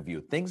point of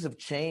view, things have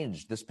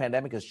changed. This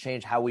pandemic has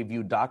changed how we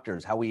view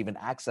doctors, how we even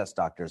access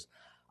doctors.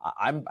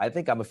 I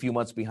think I'm a few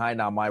months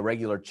behind on my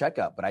regular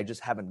checkup, but I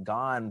just haven't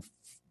gone.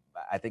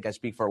 I think I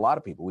speak for a lot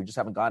of people. We just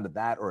haven't gone to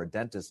that or a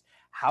dentist.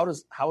 How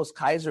is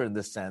Kaiser in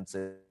this sense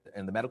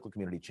and the medical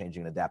community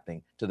changing and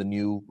adapting to the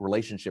new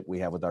relationship we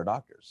have with our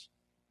doctors?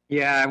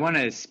 Yeah, I want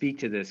to speak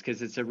to this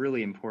because it's a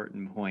really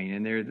important point.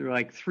 And there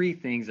are three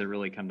things that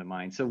really come to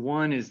mind. So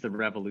one is the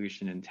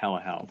revolution in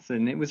telehealth.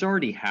 And it was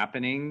already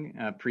happening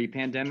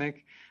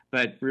pre-pandemic,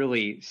 but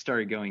really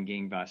started going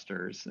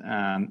gangbusters,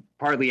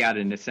 partly out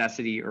of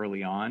necessity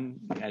early on.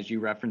 As you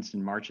referenced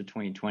in March of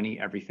 2020,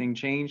 everything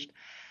changed.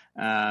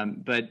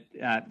 But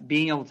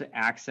being able to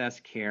access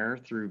care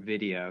through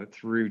video,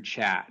 through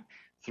chat,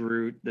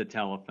 through the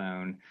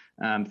telephone,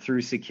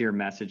 through secure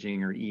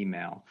messaging or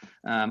email,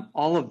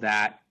 all of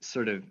that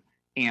sort of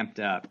amped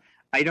up.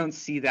 I don't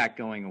see that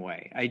going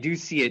away. I do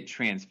see it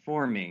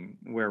transforming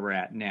where we're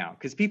at now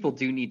because people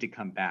do need to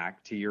come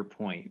back, to your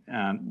point.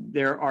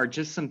 There are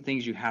just some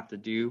things you have to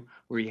do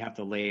where you have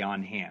to lay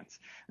on hands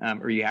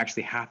or you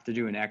actually have to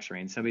do an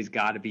x-ray and somebody's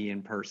got to be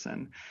in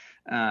person.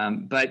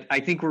 But I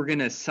think we're going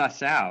to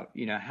suss out,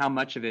 how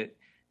much of it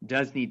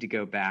does need to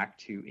go back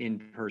to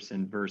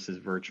in-person versus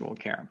virtual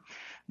care.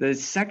 The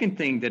second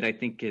thing that I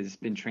think has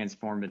been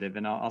transformative,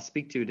 and I'll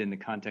speak to it in the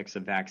context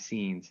of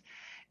vaccines,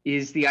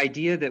 is the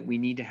idea that we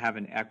need to have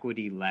an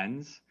equity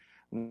lens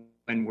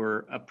when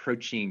we're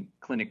approaching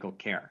clinical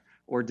care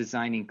or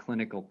designing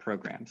clinical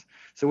programs.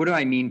 So what do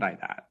I mean by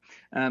that?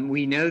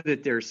 We know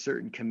that there are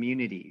certain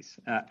communities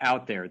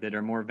out there that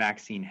are more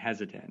vaccine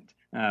hesitant,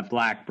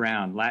 Black,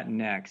 Brown,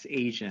 Latinx,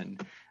 Asian,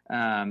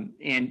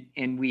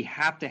 and we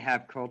have to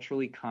have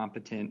culturally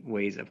competent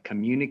ways of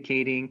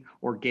communicating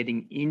or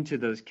getting into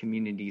those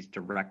communities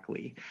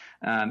directly.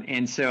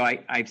 And so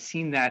I've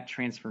seen that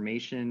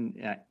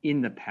transformation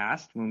in the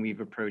past when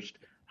we've approached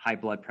high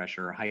blood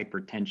pressure or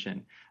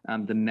hypertension.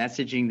 The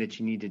messaging that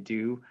you need to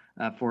do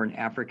for an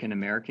African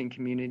American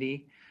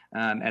community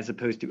as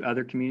opposed to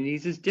other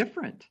communities is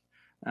different.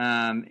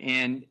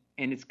 And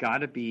it's got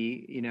to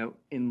be,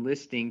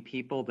 enlisting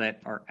people that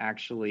are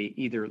actually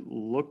either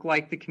look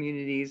like the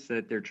communities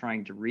that they're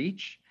trying to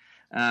reach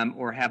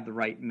or have the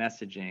right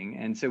messaging.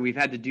 And so we've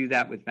had to do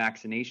that with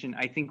vaccination.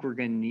 I think we're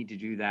going to need to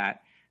do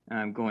that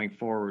going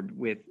forward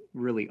with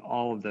really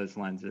all of those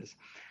lenses.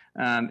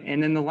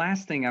 And then the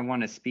last thing I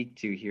want to speak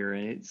to here,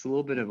 and it's a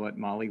little bit of what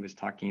Molly was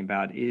talking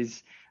about,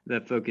 is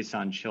the focus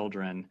on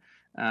children.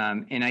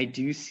 And I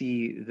do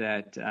see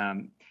that,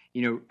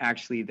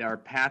 actually our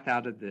path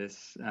out of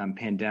this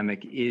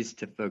pandemic is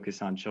to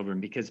focus on children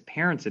because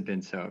parents have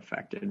been so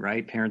affected,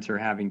 right? Parents are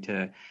having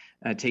to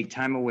take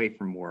time away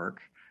from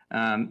work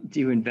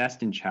to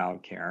invest in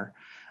childcare.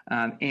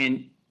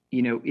 And,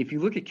 if you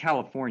look at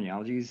California,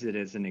 I'll use it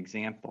as an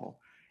example,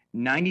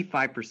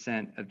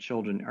 95% of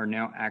children are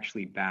now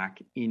actually back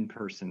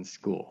in-person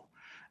school.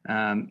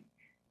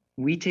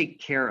 We take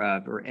care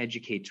of or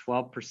educate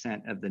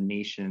 12% of the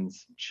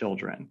nation's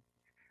children.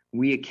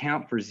 We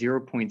account for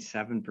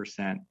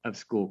 0.7% of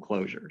school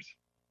closures.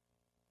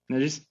 Now,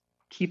 just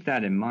keep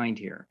that in mind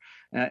here.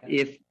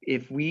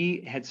 If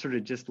we had sort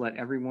of just let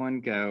everyone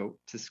go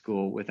to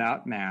school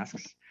without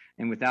masks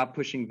and without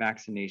pushing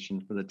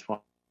vaccination for the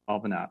 12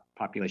 and up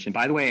population.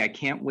 By the way, I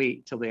can't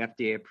wait till the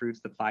FDA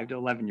approves the 5 to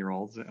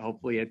 11-year-olds,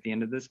 hopefully at the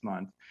end of this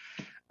month.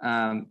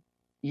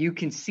 You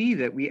can see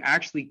that we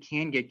actually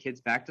can get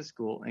kids back to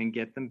school and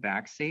get them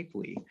back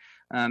safely.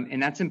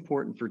 And that's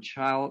important for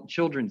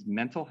children's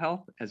mental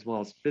health as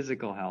well as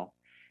physical health.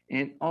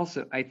 And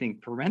also, I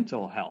think,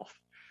 parental health.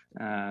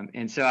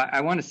 And so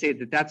I want to say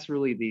that that's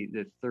really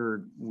the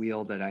third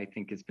wheel that I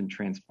think has been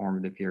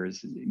transformative here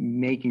is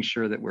making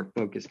sure that we're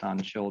focused on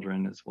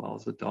children as well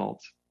as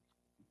adults.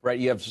 Right,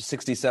 you have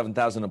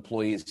 67,000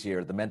 employees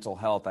here. The mental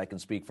health, I can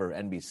speak for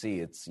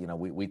NBC. It's,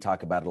 we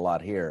talk about it a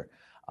lot here.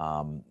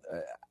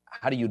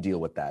 How do you deal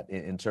with that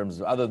in terms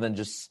of, other than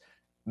just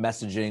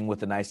messaging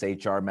with a nice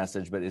HR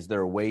message, but is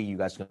there a way you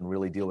guys can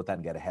really deal with that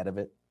and get ahead of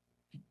it?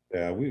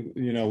 Yeah,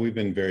 we've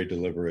been very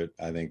deliberate,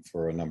 I think,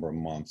 for a number of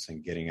months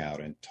in getting out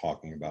and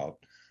talking about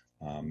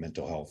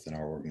mental health in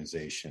our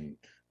organization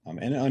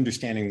and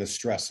understanding the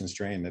stress and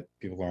strain that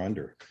people are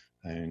under.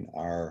 And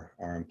our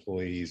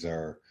employees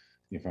are,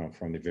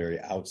 from the very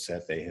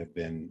outset, they have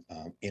been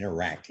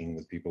interacting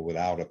with people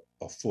without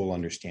a full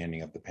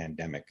understanding of the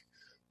pandemic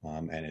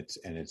and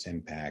its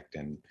impact,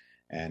 and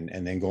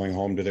then going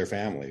home to their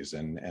families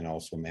and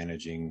also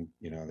managing,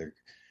 their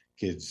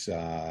kids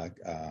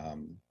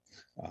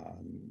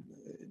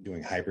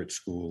doing hybrid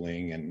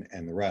schooling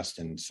and the rest.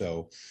 And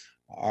so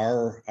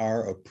our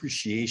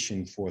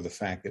appreciation for the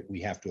fact that we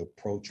have to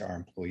approach our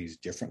employees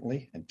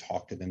differently and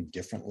talk to them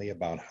differently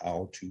about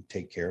how to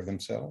take care of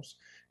themselves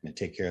and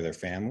take care of their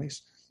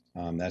families.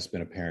 That's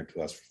been apparent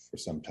to us for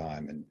some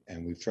time.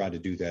 And we've tried to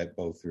do that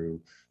both through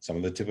some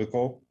of the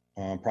typical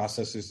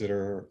processes that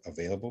are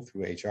available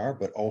through HR,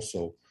 but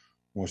also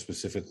more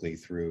specifically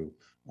through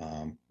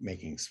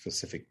making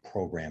specific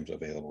programs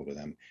available to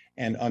them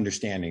and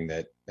understanding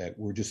that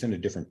we're just in a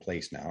different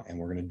place now and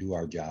we're going to do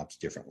our jobs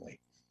differently.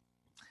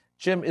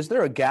 Jim, is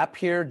there a gap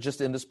here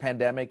just in this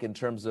pandemic in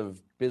terms of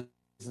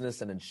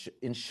business and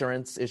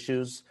insurance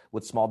issues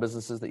with small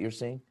businesses that you're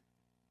seeing?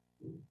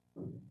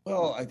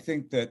 Well, I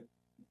think that,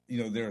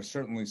 there are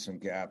certainly some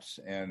gaps.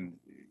 And,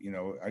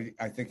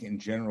 I think in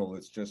general,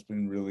 it's just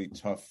been really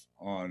tough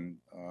on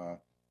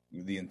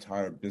the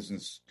entire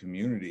business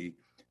community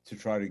to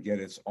try to get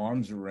its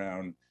arms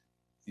around,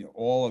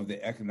 all of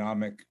the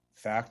economic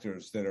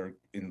factors that are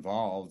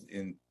involved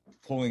in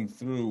pulling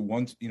through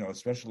once,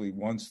 especially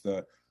once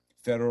the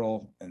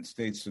federal and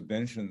state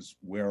subventions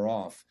wear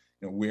off,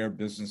 where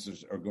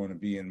businesses are going to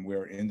be and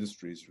where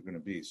industries are going to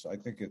be. So I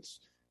think it's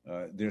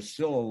there's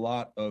still a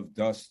lot of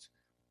dust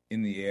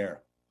in the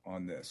air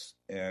on this.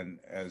 And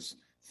as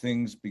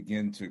things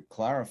begin to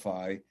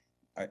clarify,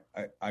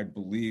 I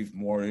believe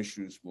more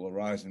issues will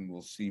arise and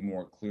we'll see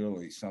more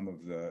clearly some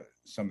of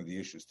the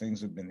issues. Things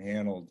have been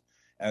handled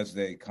as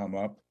they come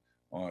up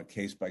on a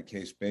case by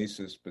case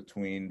basis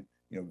between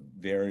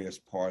various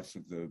parts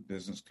of the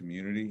business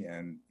community,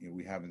 and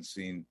we haven't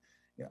seen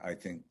I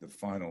think the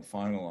final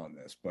on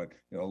this, but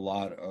a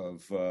lot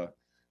of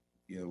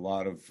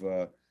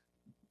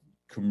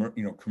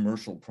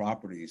commercial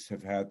properties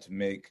have had to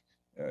make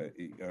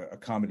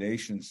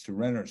accommodations to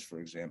renters, for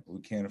example, who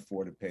can't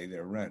afford to pay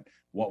their rent.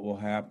 What will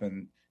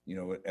happen,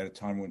 at a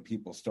time when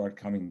people start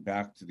coming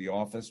back to the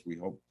office? We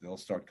hope they'll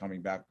start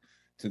coming back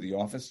to the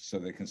office so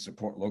they can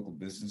support local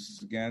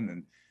businesses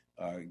again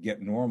and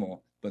get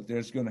normal. But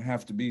there's going to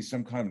have to be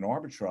some kind of an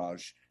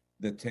arbitrage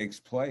that takes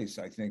place,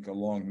 I think,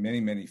 along many,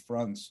 many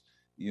fronts,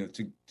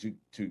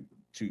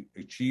 to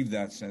achieve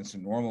that sense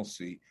of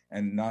normalcy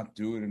and not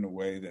do it in a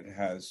way that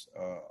has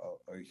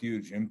a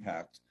huge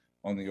impact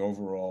on the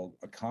overall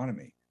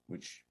economy,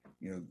 which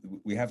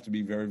we have to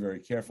be very, very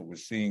careful. We're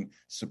seeing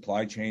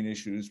supply chain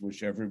issues,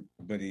 which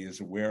everybody is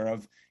aware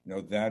of.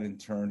 That in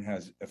turn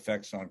has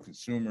effects on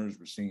consumers.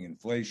 We're seeing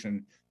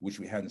inflation, which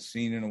we hadn't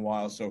seen in a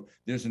while. So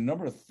there's a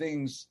number of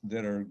things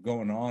that are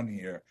going on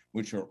here,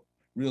 which are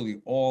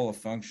really all a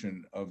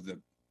function of the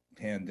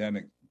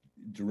pandemic,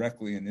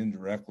 directly and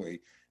indirectly,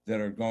 that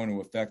are going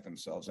to affect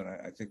themselves. And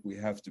I think we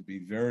have to be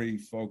very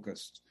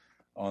focused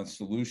on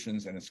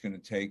solutions, and it's going to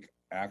take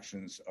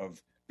actions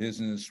of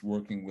business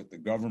working with the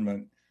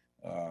government,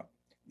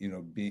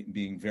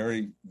 being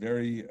very,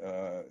 very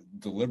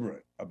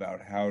deliberate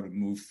about how to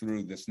move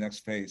through this next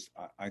phase.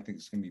 I think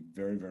it's going to be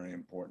very, very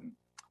important.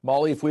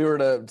 Molly, if we were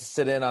to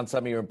sit in on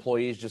some of your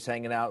employees just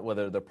hanging out,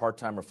 whether they're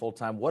part-time or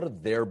full-time, what are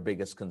their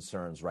biggest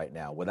concerns right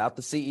now? Without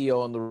the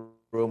CEO in the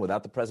room,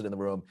 without the president in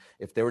the room,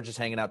 if they were just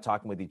hanging out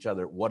talking with each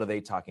other, what are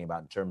they talking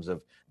about in terms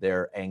of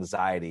their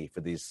anxiety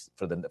for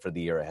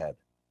the year ahead?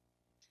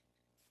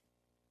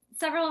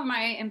 Several of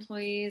my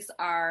employees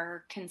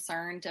are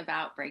concerned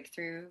about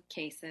breakthrough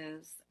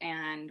cases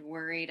and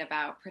worried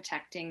about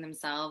protecting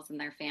themselves and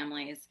their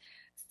families,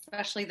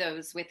 especially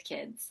those with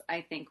kids.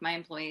 I think my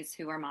employees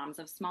who are moms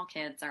of small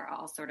kids are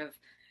all sort of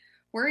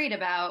worried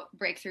about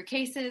breakthrough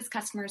cases,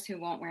 customers who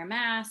won't wear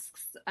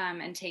masks,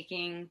 and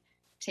taking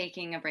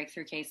a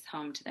breakthrough case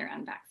home to their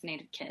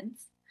unvaccinated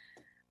kids.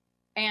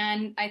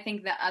 And I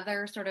think the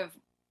other sort of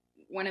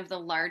one of the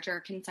larger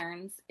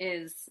concerns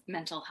is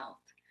mental health.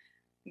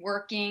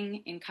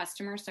 Working in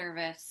customer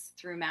service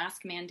through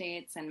mask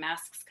mandates and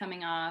masks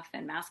coming off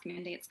and mask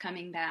mandates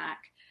coming back.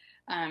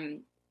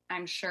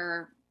 I'm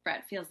sure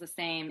Brett feels the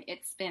same.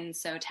 It's been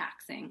so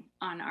taxing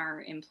on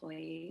our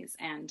employees,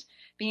 and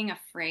being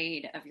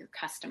afraid of your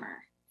customer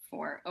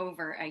for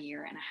over a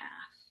year and a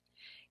half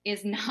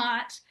is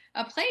not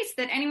a place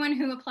that anyone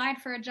who applied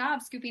for a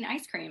job scooping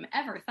ice cream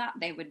ever thought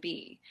they would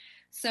be.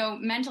 So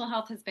mental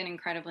health has been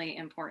incredibly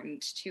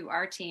important to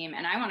our team.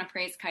 And I want to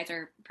praise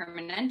Kaiser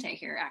Permanente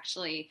here,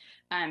 actually.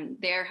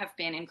 There have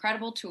been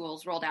incredible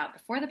tools rolled out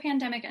before the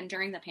pandemic and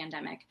during the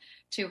pandemic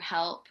to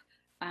help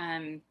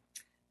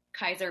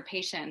Kaiser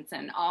patients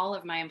and all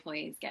of my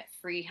employees get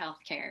free health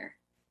care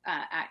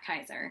at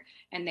Kaiser.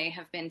 And they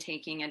have been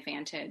taking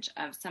advantage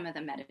of some of the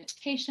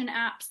meditation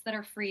apps that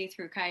are free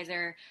through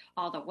Kaiser,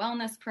 all the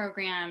wellness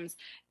programs,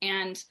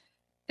 and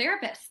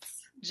therapists.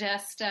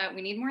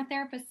 We need more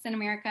therapists in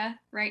America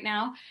right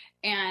now.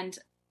 And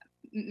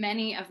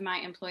many of my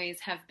employees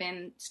have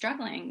been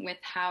struggling with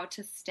how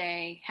to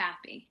stay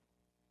happy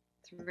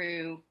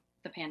through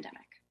the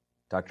pandemic.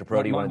 Dr.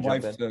 Perotti, you want to jump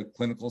in? My wife's a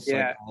clinical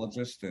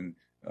psychologist, and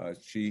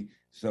she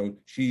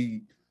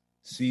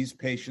sees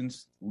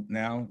patients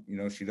now.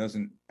 She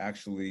doesn't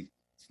actually,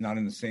 it's not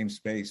in the same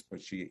space,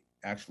 but she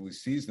actually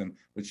sees them.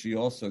 But she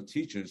also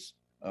teaches,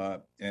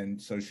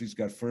 and so she's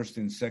got first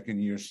and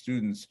second year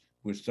students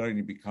who are starting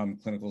to become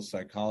clinical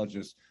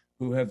psychologists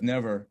who have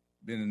never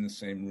been in the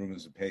same room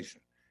as a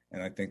patient.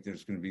 And I think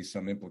there's going to be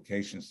some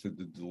implications to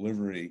the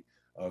delivery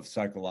of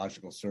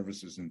psychological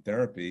services and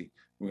therapy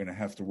we're going to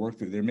have to work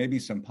through. There may be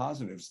some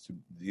positives to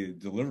the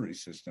delivery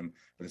system,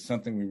 but it's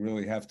something we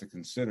really have to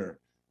consider,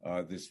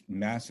 this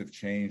massive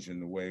change in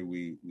the way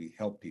we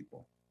help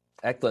people.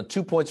 Excellent.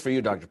 2 points for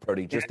you, Dr.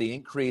 Perotti. Just the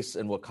increase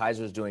in what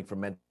Kaiser is doing for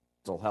mental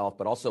health,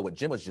 but also what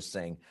Jim was just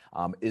saying.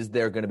 Is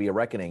there going to be a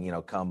reckoning,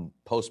 come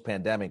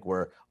post-pandemic,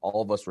 where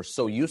all of us were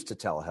so used to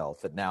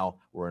telehealth that now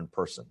we're in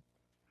person?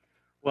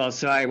 Well,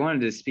 so I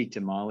wanted to speak to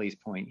Molly's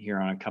point here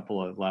on a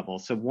couple of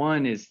levels. So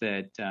one is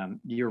that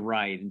you're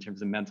right in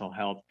terms of mental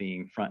health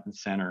being front and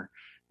center.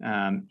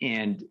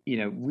 And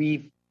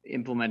we've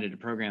implemented a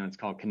program that's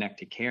called Connect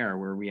to Care,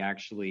 where we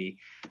actually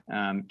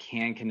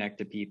can connect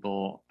to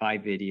people by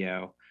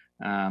video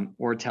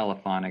or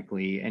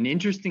telephonically. And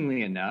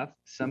interestingly enough,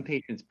 some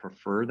patients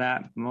prefer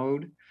that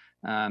mode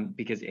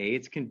because A,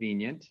 it's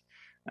convenient,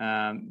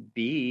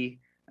 B,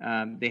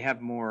 they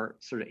have more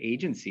sort of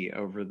agency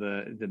over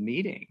the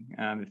meeting.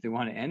 If they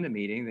want to end the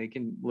meeting, they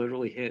can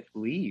literally hit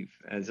leave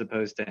as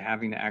opposed to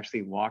having to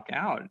actually walk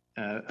out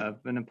of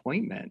an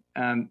appointment.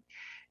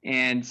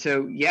 And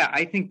so,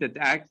 I think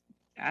that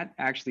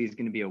actually is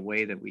going to be a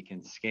way that we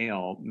can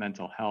scale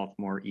mental health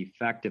more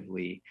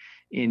effectively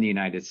in the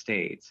United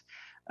States.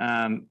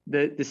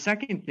 The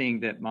second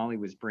thing that Molly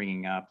was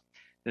bringing up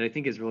that I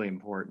think is really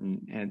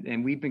important,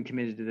 and we've been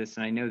committed to this,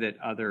 and I know that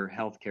other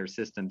healthcare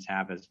systems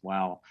have as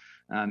well,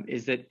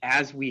 is that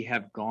as we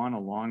have gone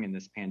along in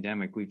this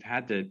pandemic, we've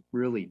had to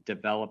really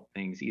develop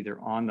things either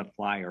on the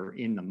fly or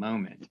in the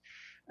moment.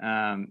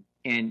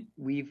 And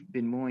we've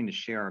been willing to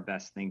share our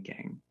best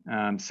thinking.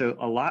 So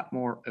a lot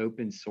more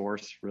open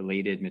source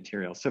related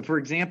material. So for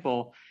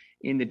example,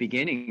 in the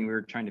beginning, we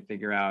were trying to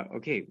figure out,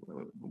 okay,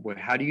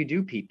 how do you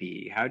do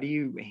PPE? How do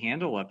you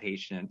handle a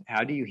patient?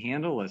 How do you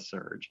handle a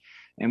surge?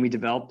 And we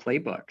developed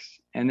playbooks.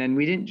 And then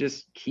we didn't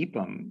just keep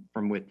them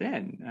from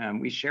within.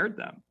 We shared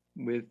them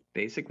with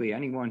basically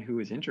anyone who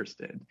was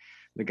interested,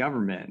 the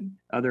government,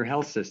 other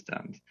health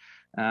systems,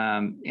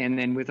 and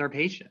then with our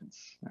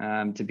patients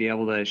to be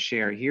able to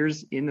share,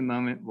 here's in the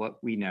moment what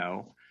we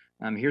know,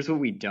 here's what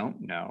we don't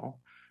know.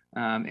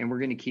 and we're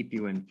going to keep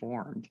you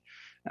informed.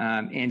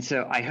 And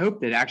so I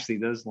hope that actually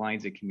those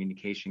lines of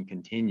communication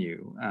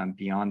continue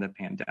beyond the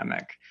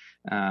pandemic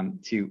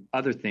to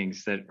other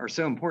things that are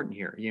so important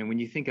here. When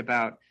you think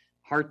about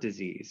heart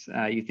disease,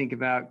 you think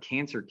about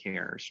cancer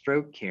care,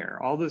 stroke care,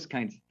 all those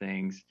kinds of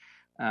things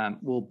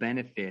will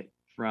benefit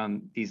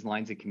from these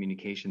lines of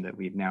communication that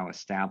we've now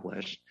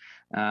established.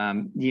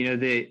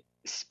 The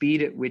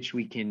speed at which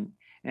we can,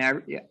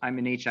 and I'm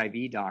an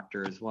HIV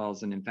doctor as well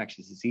as an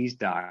infectious disease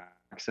doc.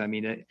 So,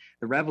 the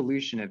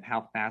revolution of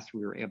how fast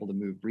we were able to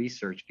move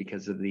research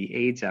because of the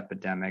AIDS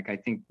epidemic, I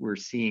think we're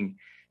seeing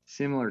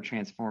similar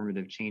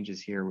transformative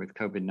changes here with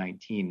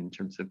COVID-19 in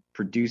terms of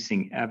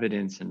producing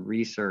evidence and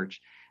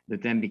research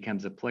that then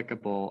becomes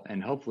applicable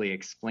and hopefully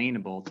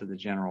explainable to the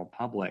general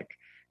public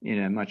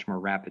in a much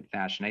more rapid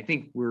fashion. I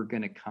think we're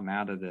going to come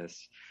out of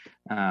this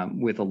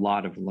with a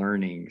lot of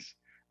learnings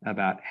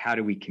about how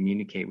do we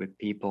communicate with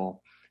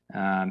people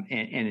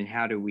and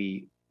how do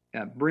we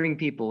bring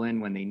people in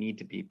when they need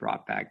to be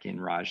brought back in,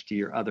 Raj, to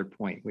your other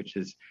point, which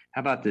is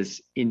how about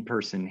this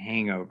in-person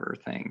hangover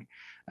thing?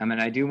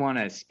 And I do want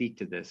to speak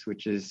to this,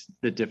 which is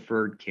the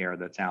deferred care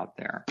that's out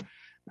there.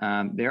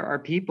 There are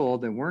people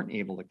that weren't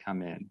able to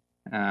come in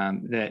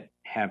that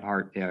have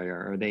heart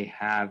failure or they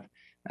have,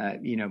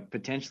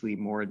 potentially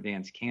more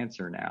advanced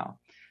cancer now.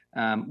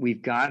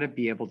 We've got to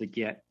be able to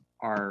get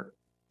our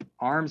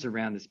arms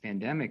around this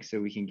pandemic so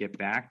we can get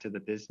back to the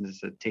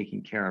business of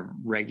taking care of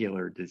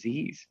regular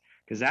disease,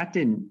 because that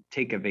didn't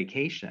take a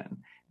vacation.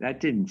 That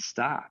didn't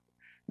stop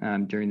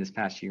during this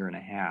past year and a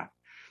half.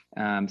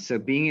 So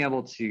being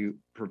able to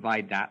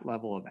provide that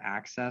level of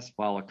access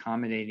while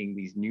accommodating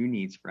these new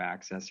needs for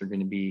access are going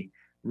to be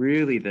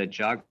really the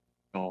juggle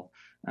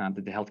that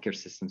the healthcare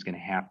system is going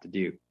to have to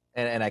do.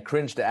 And I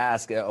cringe to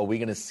ask, are we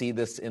going to see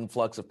this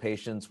influx of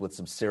patients with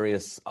some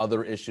serious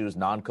other issues,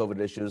 non-COVID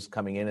issues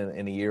coming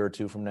in a year or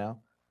two from now?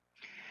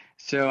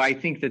 So I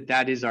think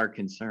that is our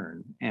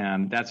concern.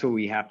 That's what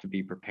we have to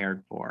be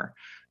prepared for.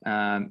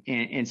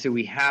 And so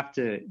we have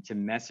to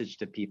message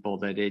to people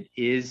that it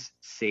is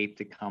safe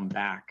to come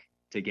back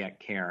to get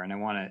care. And I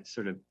want to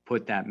sort of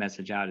put that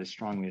message out as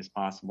strongly as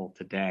possible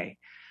today,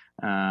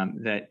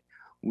 that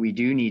we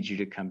do need you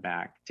to come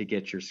back to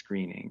get your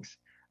screenings,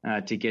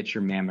 to get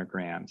your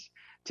mammograms,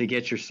 to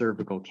get your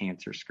cervical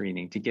cancer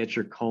screening, to get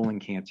your colon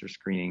cancer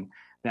screening.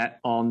 That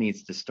all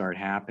needs to start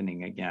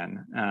happening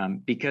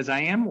again, because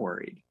I am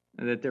worried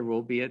that there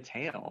will be a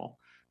tail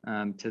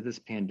to this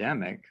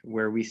pandemic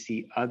where we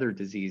see other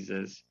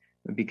diseases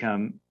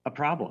become a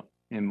problem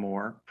and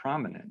more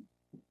prominent.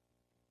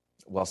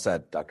 Well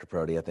said, Dr.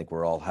 Parodi. I think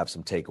we'll all have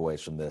some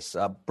takeaways from this.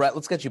 Brett,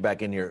 let's get you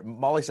back in here.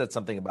 Molly said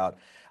something about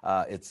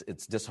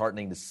it's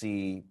disheartening to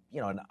see,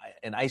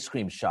 an ice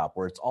cream shop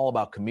where it's all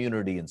about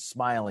community and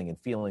smiling and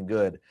feeling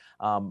good.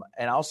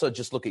 And also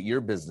just look at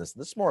your business.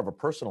 This is more of a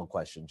personal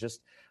question.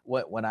 Just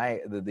when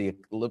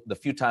the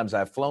few times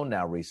I've flown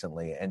now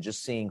recently and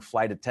just seeing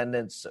flight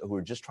attendants who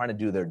are just trying to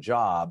do their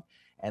job.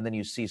 And then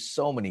you see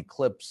so many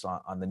clips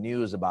on the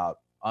news about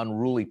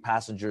unruly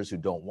passengers who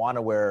don't want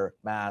to wear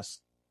masks.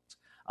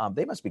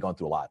 They must be going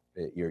through a lot.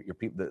 Your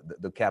people,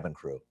 the cabin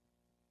crew.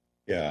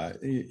 Yeah,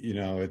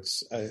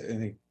 it's I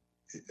think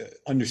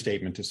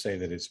understatement to say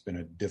that it's been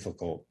a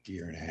difficult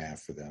year and a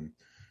half for them.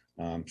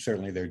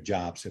 Certainly, their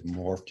jobs have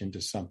morphed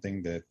into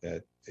something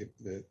that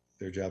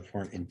their jobs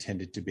weren't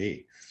intended to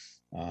be.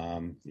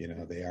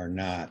 They are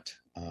not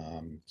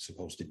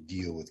supposed to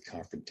deal with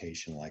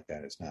confrontation like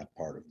that. It's not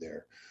part of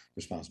their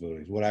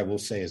responsibilities. What I will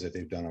say is that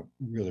they've done a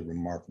really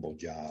remarkable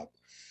job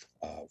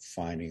of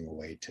finding a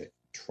way to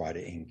try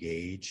to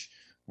engage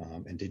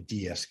and to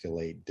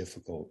de-escalate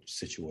difficult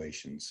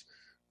situations.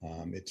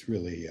 It's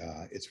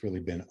really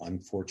been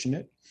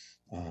unfortunate,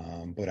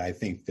 but I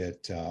think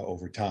that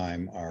over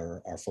time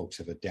our folks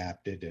have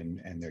adapted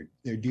and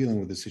they're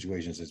dealing with the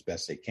situations as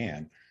best they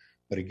can.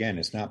 But again,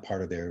 it's not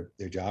part of their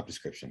job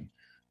description.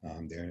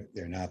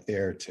 They're not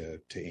there to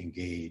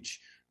engage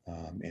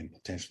in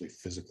potentially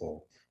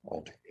physical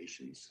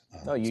altercations.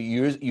 No,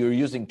 you're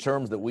using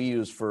terms that we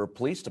use for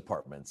police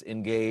departments: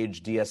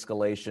 engage,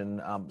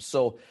 de-escalation.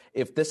 So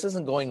if this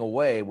isn't going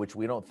away, which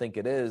we don't think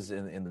it is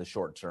in the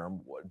short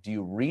term, do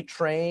you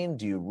retrain?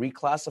 Do you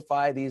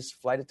reclassify these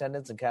flight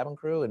attendants and cabin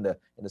crew into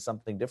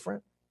something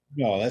different?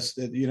 No,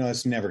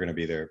 that's never going to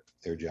be their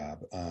job.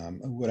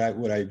 What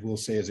I will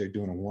say is they're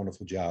doing a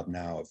wonderful job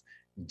now of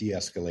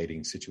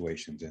de-escalating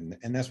situations,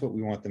 and that's what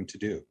we want them to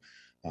do.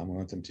 We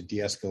want them to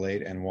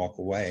de-escalate and walk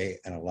away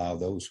and allow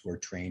those who are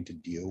trained to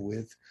deal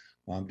with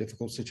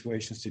difficult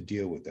situations to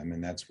deal with them.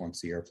 And that's once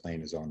the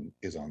airplane is on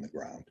the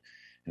ground.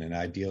 In an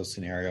ideal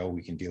scenario,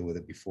 we can deal with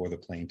it before the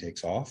plane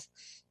takes off.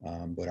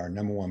 But our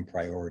number one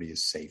priority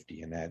is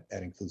safety. And that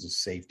includes the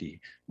safety,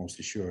 most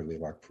assuredly,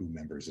 of our crew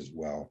members as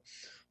well.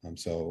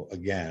 So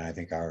again, I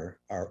think our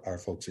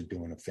folks are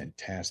doing a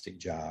fantastic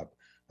job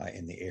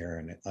in the air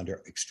and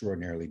under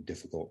extraordinarily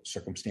difficult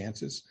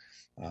circumstances.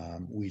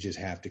 We just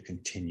have to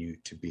continue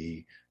to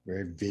be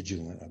very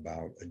vigilant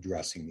about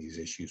addressing these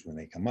issues when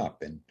they come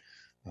up. And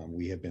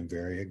we have been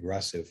very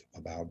aggressive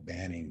about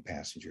banning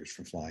passengers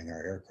from flying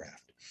our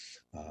aircraft.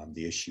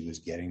 The issue is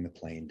getting the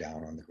plane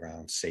down on the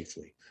ground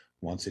safely.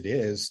 Once it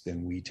is,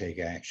 then we take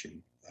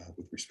action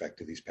with respect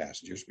to these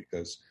passengers,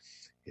 because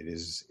it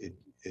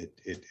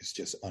is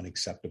just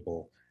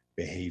unacceptable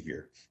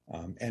behavior.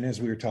 And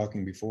as we were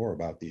talking before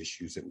about the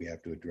issues that we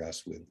have to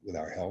address with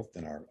our health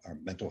and our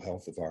mental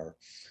health of our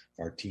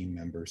team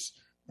members,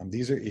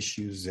 these are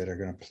issues that are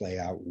going to play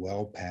out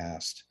well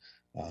past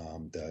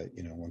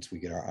once we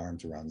get our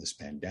arms around this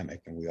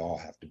pandemic, and we all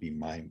have to be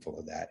mindful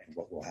of that and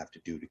what we'll have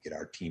to do to get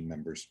our team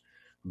members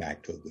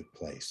back to a good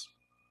place.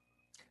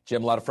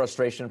 Jim, a lot of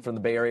frustration from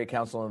the Bay Area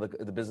Council and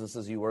the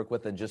businesses you work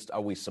with, and just,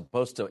 are we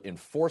supposed to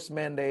enforce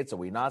mandates? Are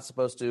we not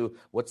supposed to?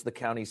 What's the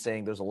county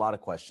saying? There's a lot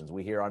of questions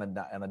we hear on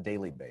a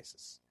daily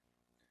basis.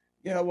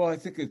 Yeah, well, I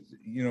think it's,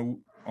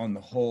 on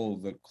the whole,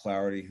 the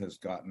clarity has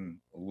gotten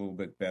a little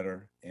bit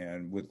better.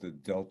 And with the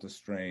Delta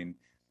strain,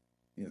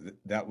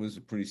 that was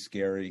a pretty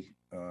scary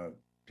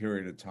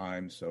period of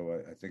time.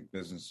 So I think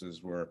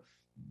businesses were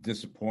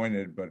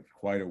disappointed, but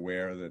quite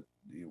aware that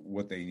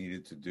what they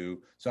needed to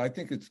do. So I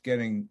think it's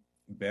getting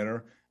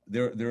better.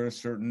 There are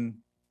certain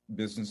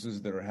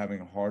businesses that are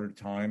having a harder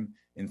time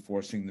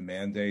enforcing the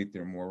mandate.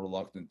 They're more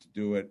reluctant to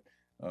do it.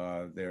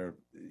 They're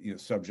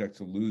subject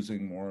to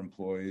losing more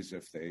employees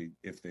if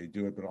they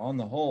do it. But on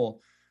the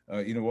whole,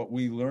 what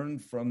we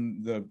learned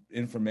from the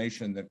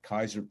information that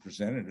Kaiser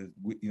presented is,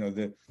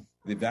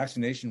 the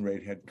vaccination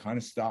rate had kind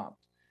of stopped.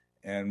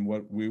 And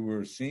what we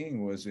were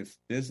seeing was, if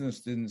business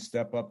didn't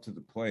step up to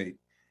the plate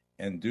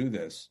and do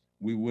this,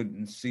 we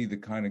wouldn't see the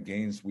kind of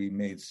gains we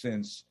made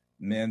since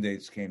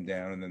mandates came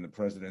down and then the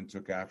president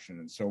took action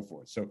and so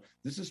forth. So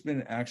this has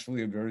been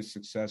actually a very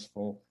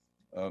successful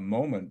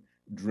moment,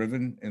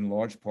 driven in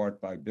large part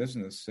by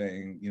business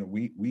saying,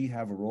 we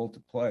have a role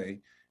to play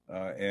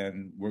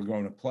and we're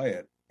going to play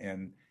it.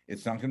 And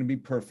it's not going to be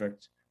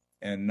perfect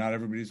and not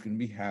everybody's going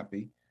to be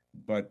happy,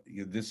 but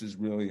this is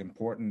really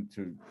important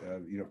to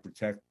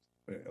protect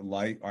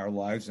our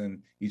lives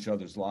and each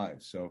other's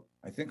lives. So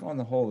I think on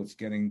the whole, it's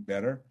getting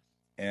better,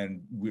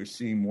 and we're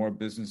seeing more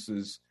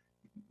businesses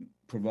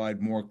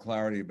provide more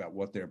clarity about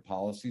what their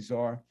policies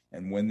are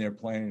and when they're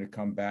planning to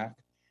come back,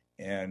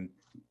 and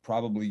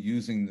probably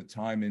using the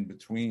time in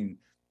between,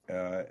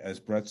 as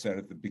Brett said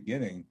at the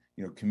beginning,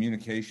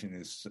 communication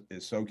is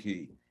so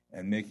key,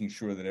 and making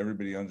sure that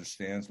everybody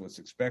understands what's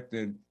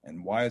expected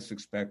and why it's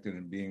expected,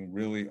 and being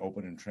really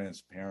open and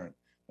transparent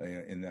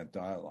in that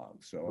dialogue.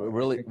 So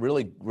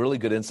really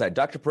good insight.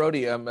 Dr.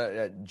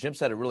 Parodi, Jim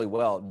said it really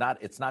well.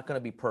 It's not going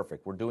to be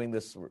perfect. We're doing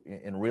this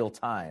in real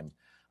time,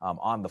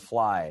 on the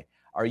fly.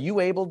 Are you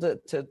able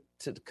to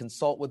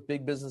consult with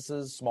big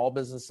businesses, small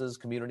businesses,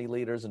 community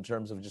leaders in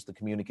terms of just the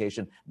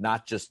communication,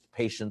 not just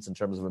patients in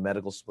terms of a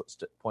medical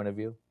point of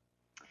view?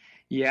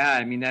 Yeah,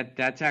 I mean,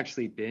 that's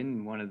actually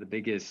been one of the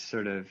biggest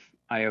sort of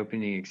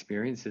eye-opening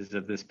experiences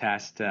of this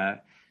past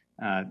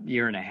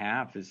year and a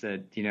half, is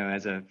that,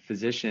 as a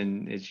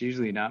physician, it's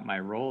usually not my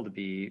role to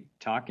be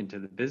talking to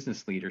the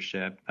business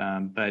leadership.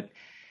 But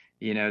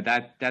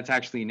that's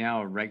actually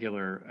now a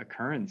regular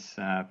occurrence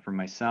for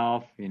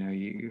myself.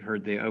 You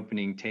heard the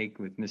opening take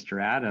with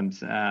Mr.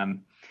 Adams.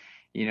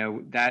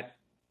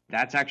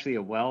 That's actually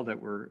a well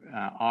that we're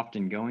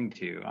often going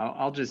to.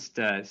 I'll just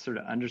sort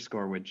of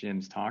underscore what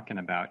Jim's talking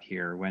about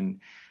here. When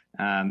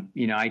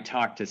I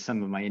talk to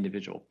some of my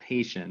individual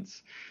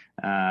patients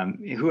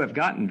who have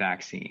gotten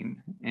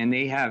vaccine, and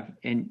they have,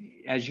 and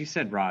as you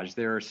said, Raj,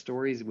 there are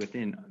stories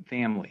within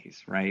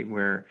families, right,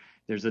 where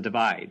there's a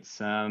divide.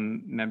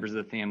 Some members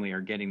of the family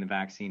are getting the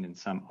vaccine and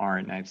some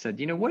aren't. And I've said,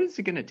 what is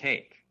it going to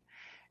take?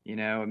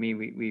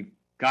 We've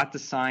got the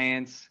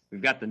science,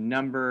 we've got the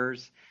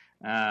numbers,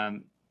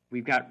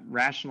 we've got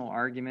rational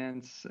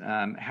arguments.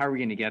 How are we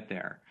going to get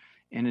there?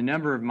 And a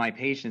number of my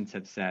patients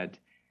have said,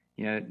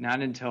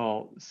 not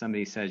until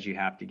somebody says you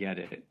have to get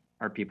it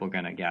are people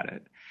going to get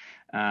it.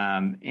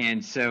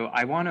 And so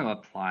I want to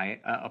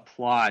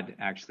applaud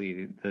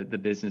actually the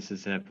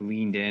businesses that have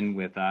leaned in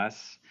with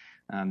us,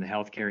 the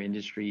healthcare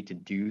industry, to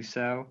do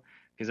so,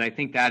 because I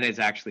think that is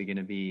actually going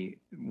to be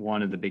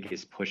one of the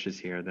biggest pushes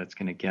here that's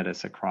going to get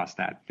us across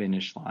that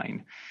finish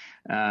line.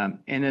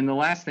 And then the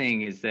last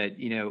thing is that,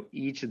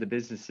 each of the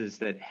businesses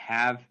that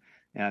have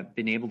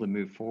been able to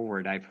move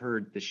forward, I've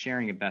heard the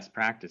sharing of best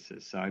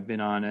practices. So I've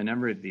been on a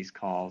number of these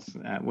calls,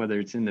 whether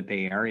it's in the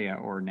Bay Area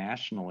or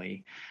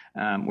nationally,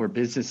 where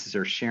businesses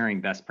are sharing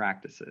best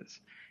practices.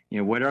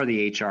 What are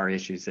the HR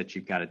issues that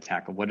you've got to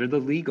tackle? What are the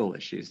legal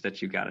issues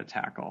that you've got to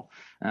tackle?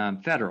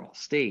 Federal,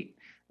 state,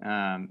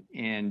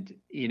 and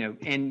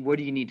what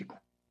do you need to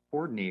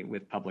coordinate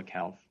with public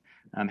health?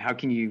 How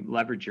can you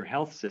leverage your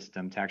health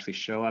system to actually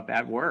show up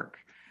at work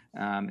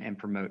and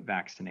promote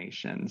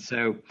vaccination?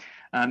 So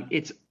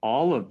it's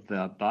all of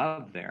the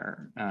above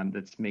there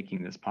that's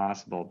making this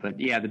possible. But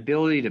yeah, the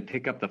ability to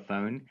pick up the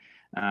phone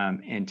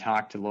and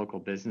talk to local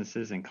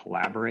businesses and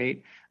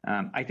collaborate,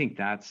 I think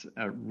that's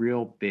a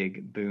real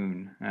big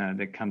boon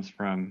that comes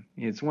from,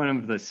 it's one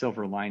of the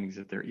silver linings,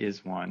 if there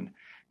is one,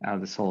 out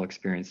of this whole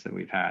experience that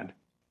we've had.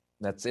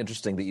 That's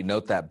interesting that you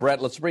note that.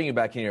 Brett, let's bring you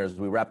back in here as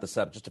we wrap this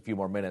up, just a few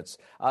more minutes.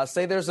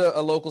 Say there's a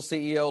local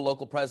CEO,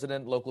 local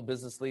president, local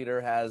business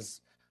leader,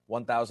 has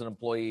 1,000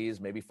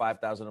 employees, maybe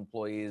 5,000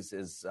 employees,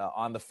 is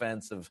on the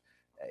fence of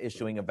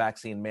issuing a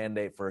vaccine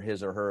mandate for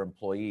his or her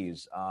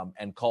employees,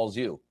 and calls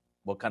you.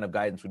 What kind of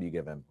guidance would you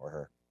give him or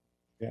her?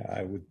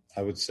 Yeah,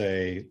 I would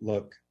say,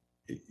 look,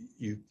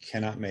 you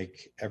cannot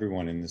make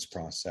everyone in this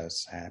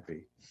process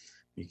happy.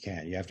 You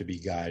can't. You have to be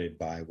guided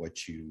by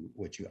what you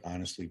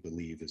honestly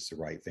believe is the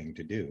right thing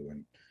to do.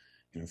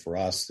 And for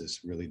us,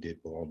 this really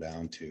did boil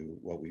down to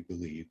what we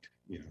believed,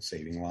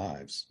 saving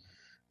lives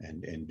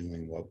and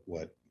doing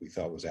what we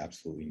thought was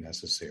absolutely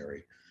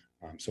necessary.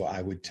 So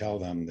I would tell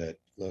them that,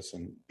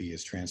 listen, be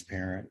as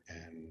transparent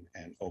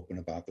and open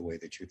about the way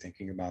that you're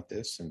thinking about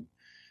this, and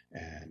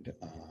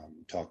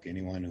talk to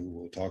anyone who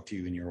will talk to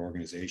you in your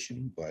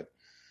organization, but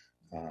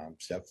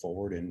step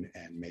forward and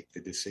make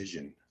the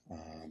decision.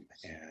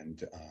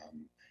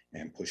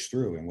 And push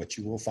through. And what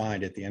you will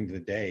find at the end of the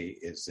day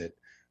is that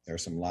there are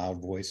some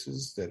loud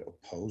voices that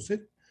oppose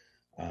it,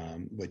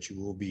 but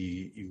you will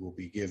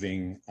be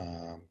giving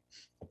a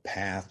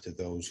path to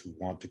those who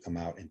want to come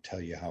out and tell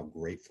you how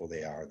grateful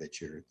they are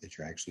that you're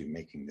actually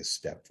making this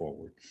step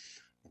forward.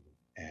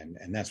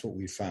 And that's what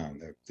we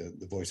found.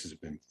 The voices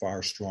have been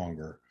far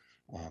stronger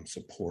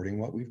supporting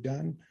what we've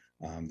done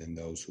than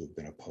those who have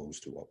been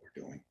opposed to what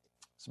we're doing.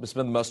 So it's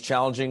been the most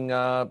challenging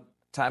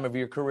time of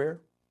your career?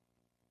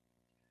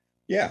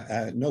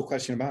 Yeah, no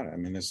question about it. I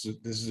mean, this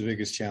is the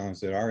biggest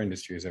challenge that our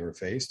industry has ever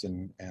faced.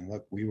 And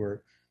look, we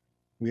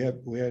had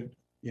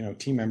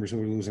team members who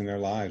were losing their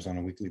lives on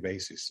a weekly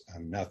basis.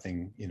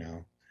 Nothing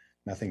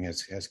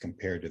has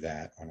compared to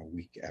that on a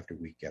week after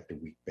week after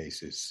week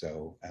basis.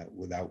 So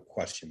without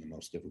question, the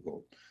most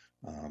difficult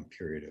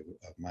period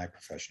of my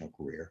professional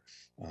career,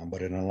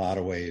 but in a lot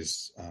of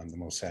ways, the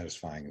most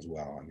satisfying as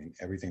well. I mean,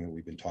 everything that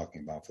we've been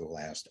talking about for the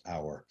last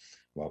hour,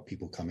 about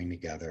people coming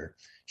together,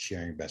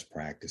 sharing best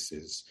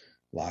practices,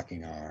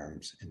 locking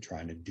arms, and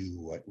trying to do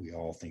what we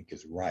all think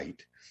is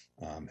right,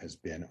 has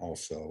been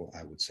also,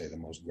 I would say, the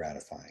most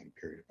gratifying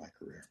period of my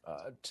career.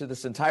 To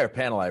this entire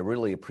panel, I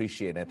really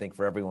appreciate, and I think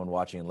for everyone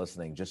watching and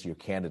listening, just your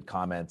candid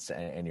comments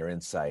and your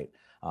insight.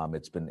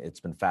 It's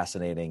been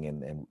fascinating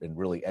and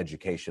really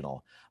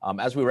educational.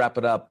 As we wrap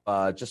it up,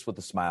 just with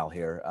a smile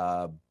here,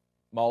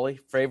 Molly,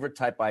 favorite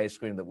type of ice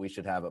cream that we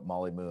should have at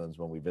Molly Moon's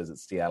when we visit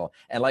Seattle?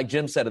 And like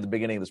Jim said at the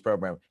beginning of this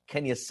program,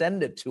 can you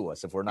send it to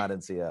us if we're not in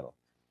Seattle?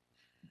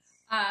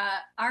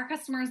 Our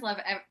customers love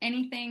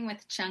anything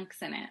with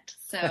chunks in it.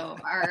 So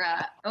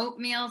our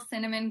oatmeal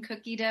cinnamon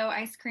cookie dough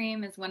ice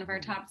cream is one of our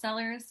top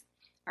sellers.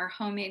 Our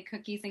homemade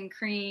cookies and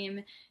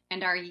cream,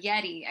 and our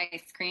Yeti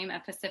ice cream, a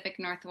Pacific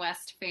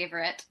Northwest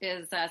favorite,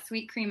 is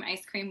sweet cream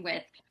ice cream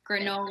with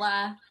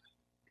granola,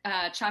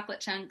 chocolate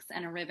chunks,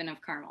 and a ribbon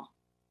of caramel.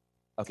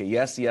 Okay,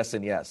 yes,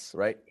 and yes,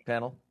 right,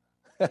 panel?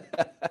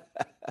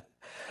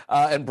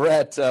 And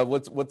Brett,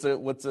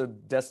 what's a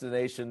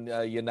destination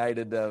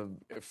United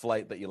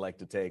flight that you like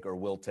to take or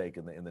will take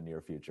in the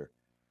near future?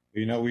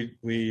 We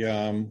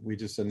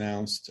just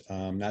announced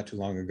not too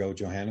long ago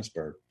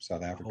Johannesburg,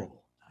 South Africa.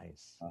 Oh,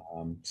 nice.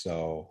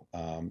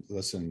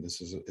 Listen,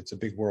 it's a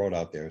big world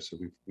out there, so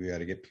we got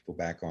to get people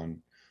back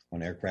on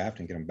aircraft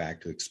and get them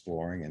back to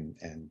exploring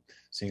and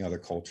seeing other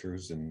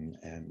cultures and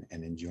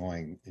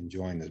enjoying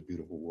this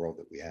beautiful world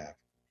that we have.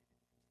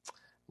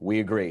 We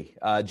agree.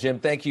 Jim,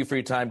 thank you for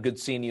your time. Good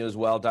seeing you as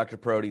well. Dr.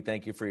 Parodi,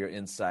 thank you for your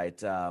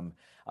insight.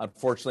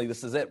 Unfortunately,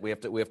 this is it. We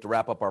have to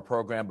wrap up our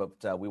program,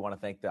 but I want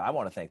to thank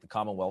the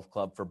Commonwealth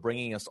Club for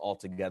bringing us all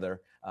together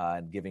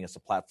and giving us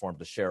a platform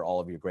to share all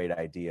of your great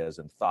ideas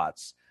and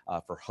thoughts,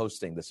 for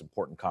hosting this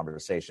important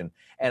conversation.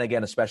 And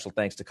again, a special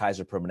thanks to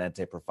Kaiser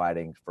Permanente for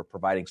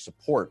providing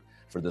support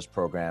for this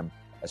program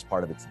as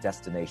part of its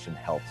Destination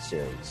Health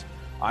series.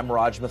 I'm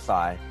Raj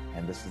Mathai,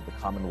 and this is the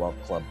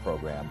Commonwealth Club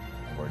program,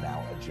 and we're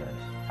now adjourned.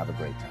 Have a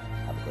great time.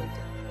 Have a great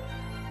day.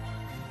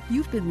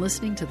 You've been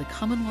listening to the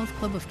Commonwealth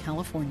Club of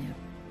California.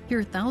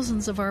 Hear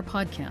thousands of our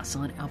podcasts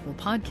on Apple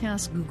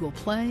Podcasts, Google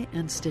Play,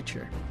 and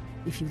Stitcher.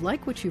 If you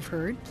like what you've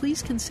heard,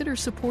 please consider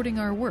supporting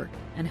our work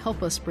and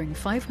help us bring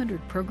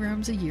 500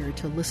 programs a year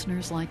to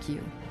listeners like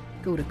you.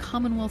 Go to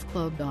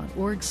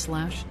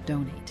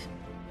commonwealthclub.org/donate.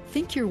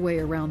 Think your way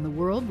around the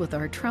world with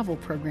our travel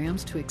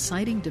programs to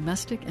exciting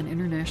domestic and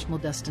international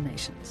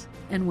destinations.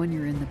 And when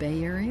you're in the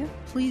Bay Area,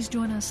 please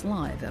join us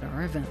live at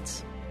our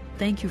events.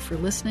 Thank you for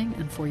listening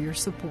and for your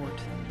support.